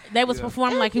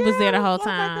performing like he was there the whole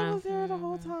time. Like they was there the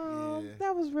whole time. Yeah.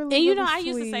 That was really. And really I sweet.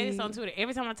 used to say this on Twitter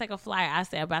every time I take a flight. I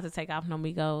say about to take off, no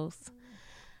Migos.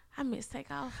 I miss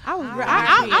Takeoff.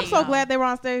 I'm so glad they were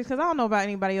on stage because I don't know about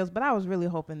anybody else, but I was really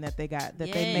hoping that they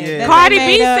made. Yeah. Cardi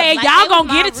B said y'all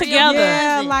gonna get it together.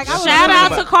 Yeah, shout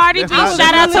out to Cardi B.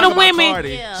 Shout out to the women.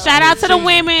 Shout out to the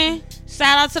women.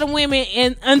 Shout out to the women.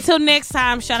 And until next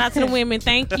time, shout out to the women.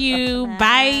 Thank you.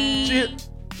 Bye.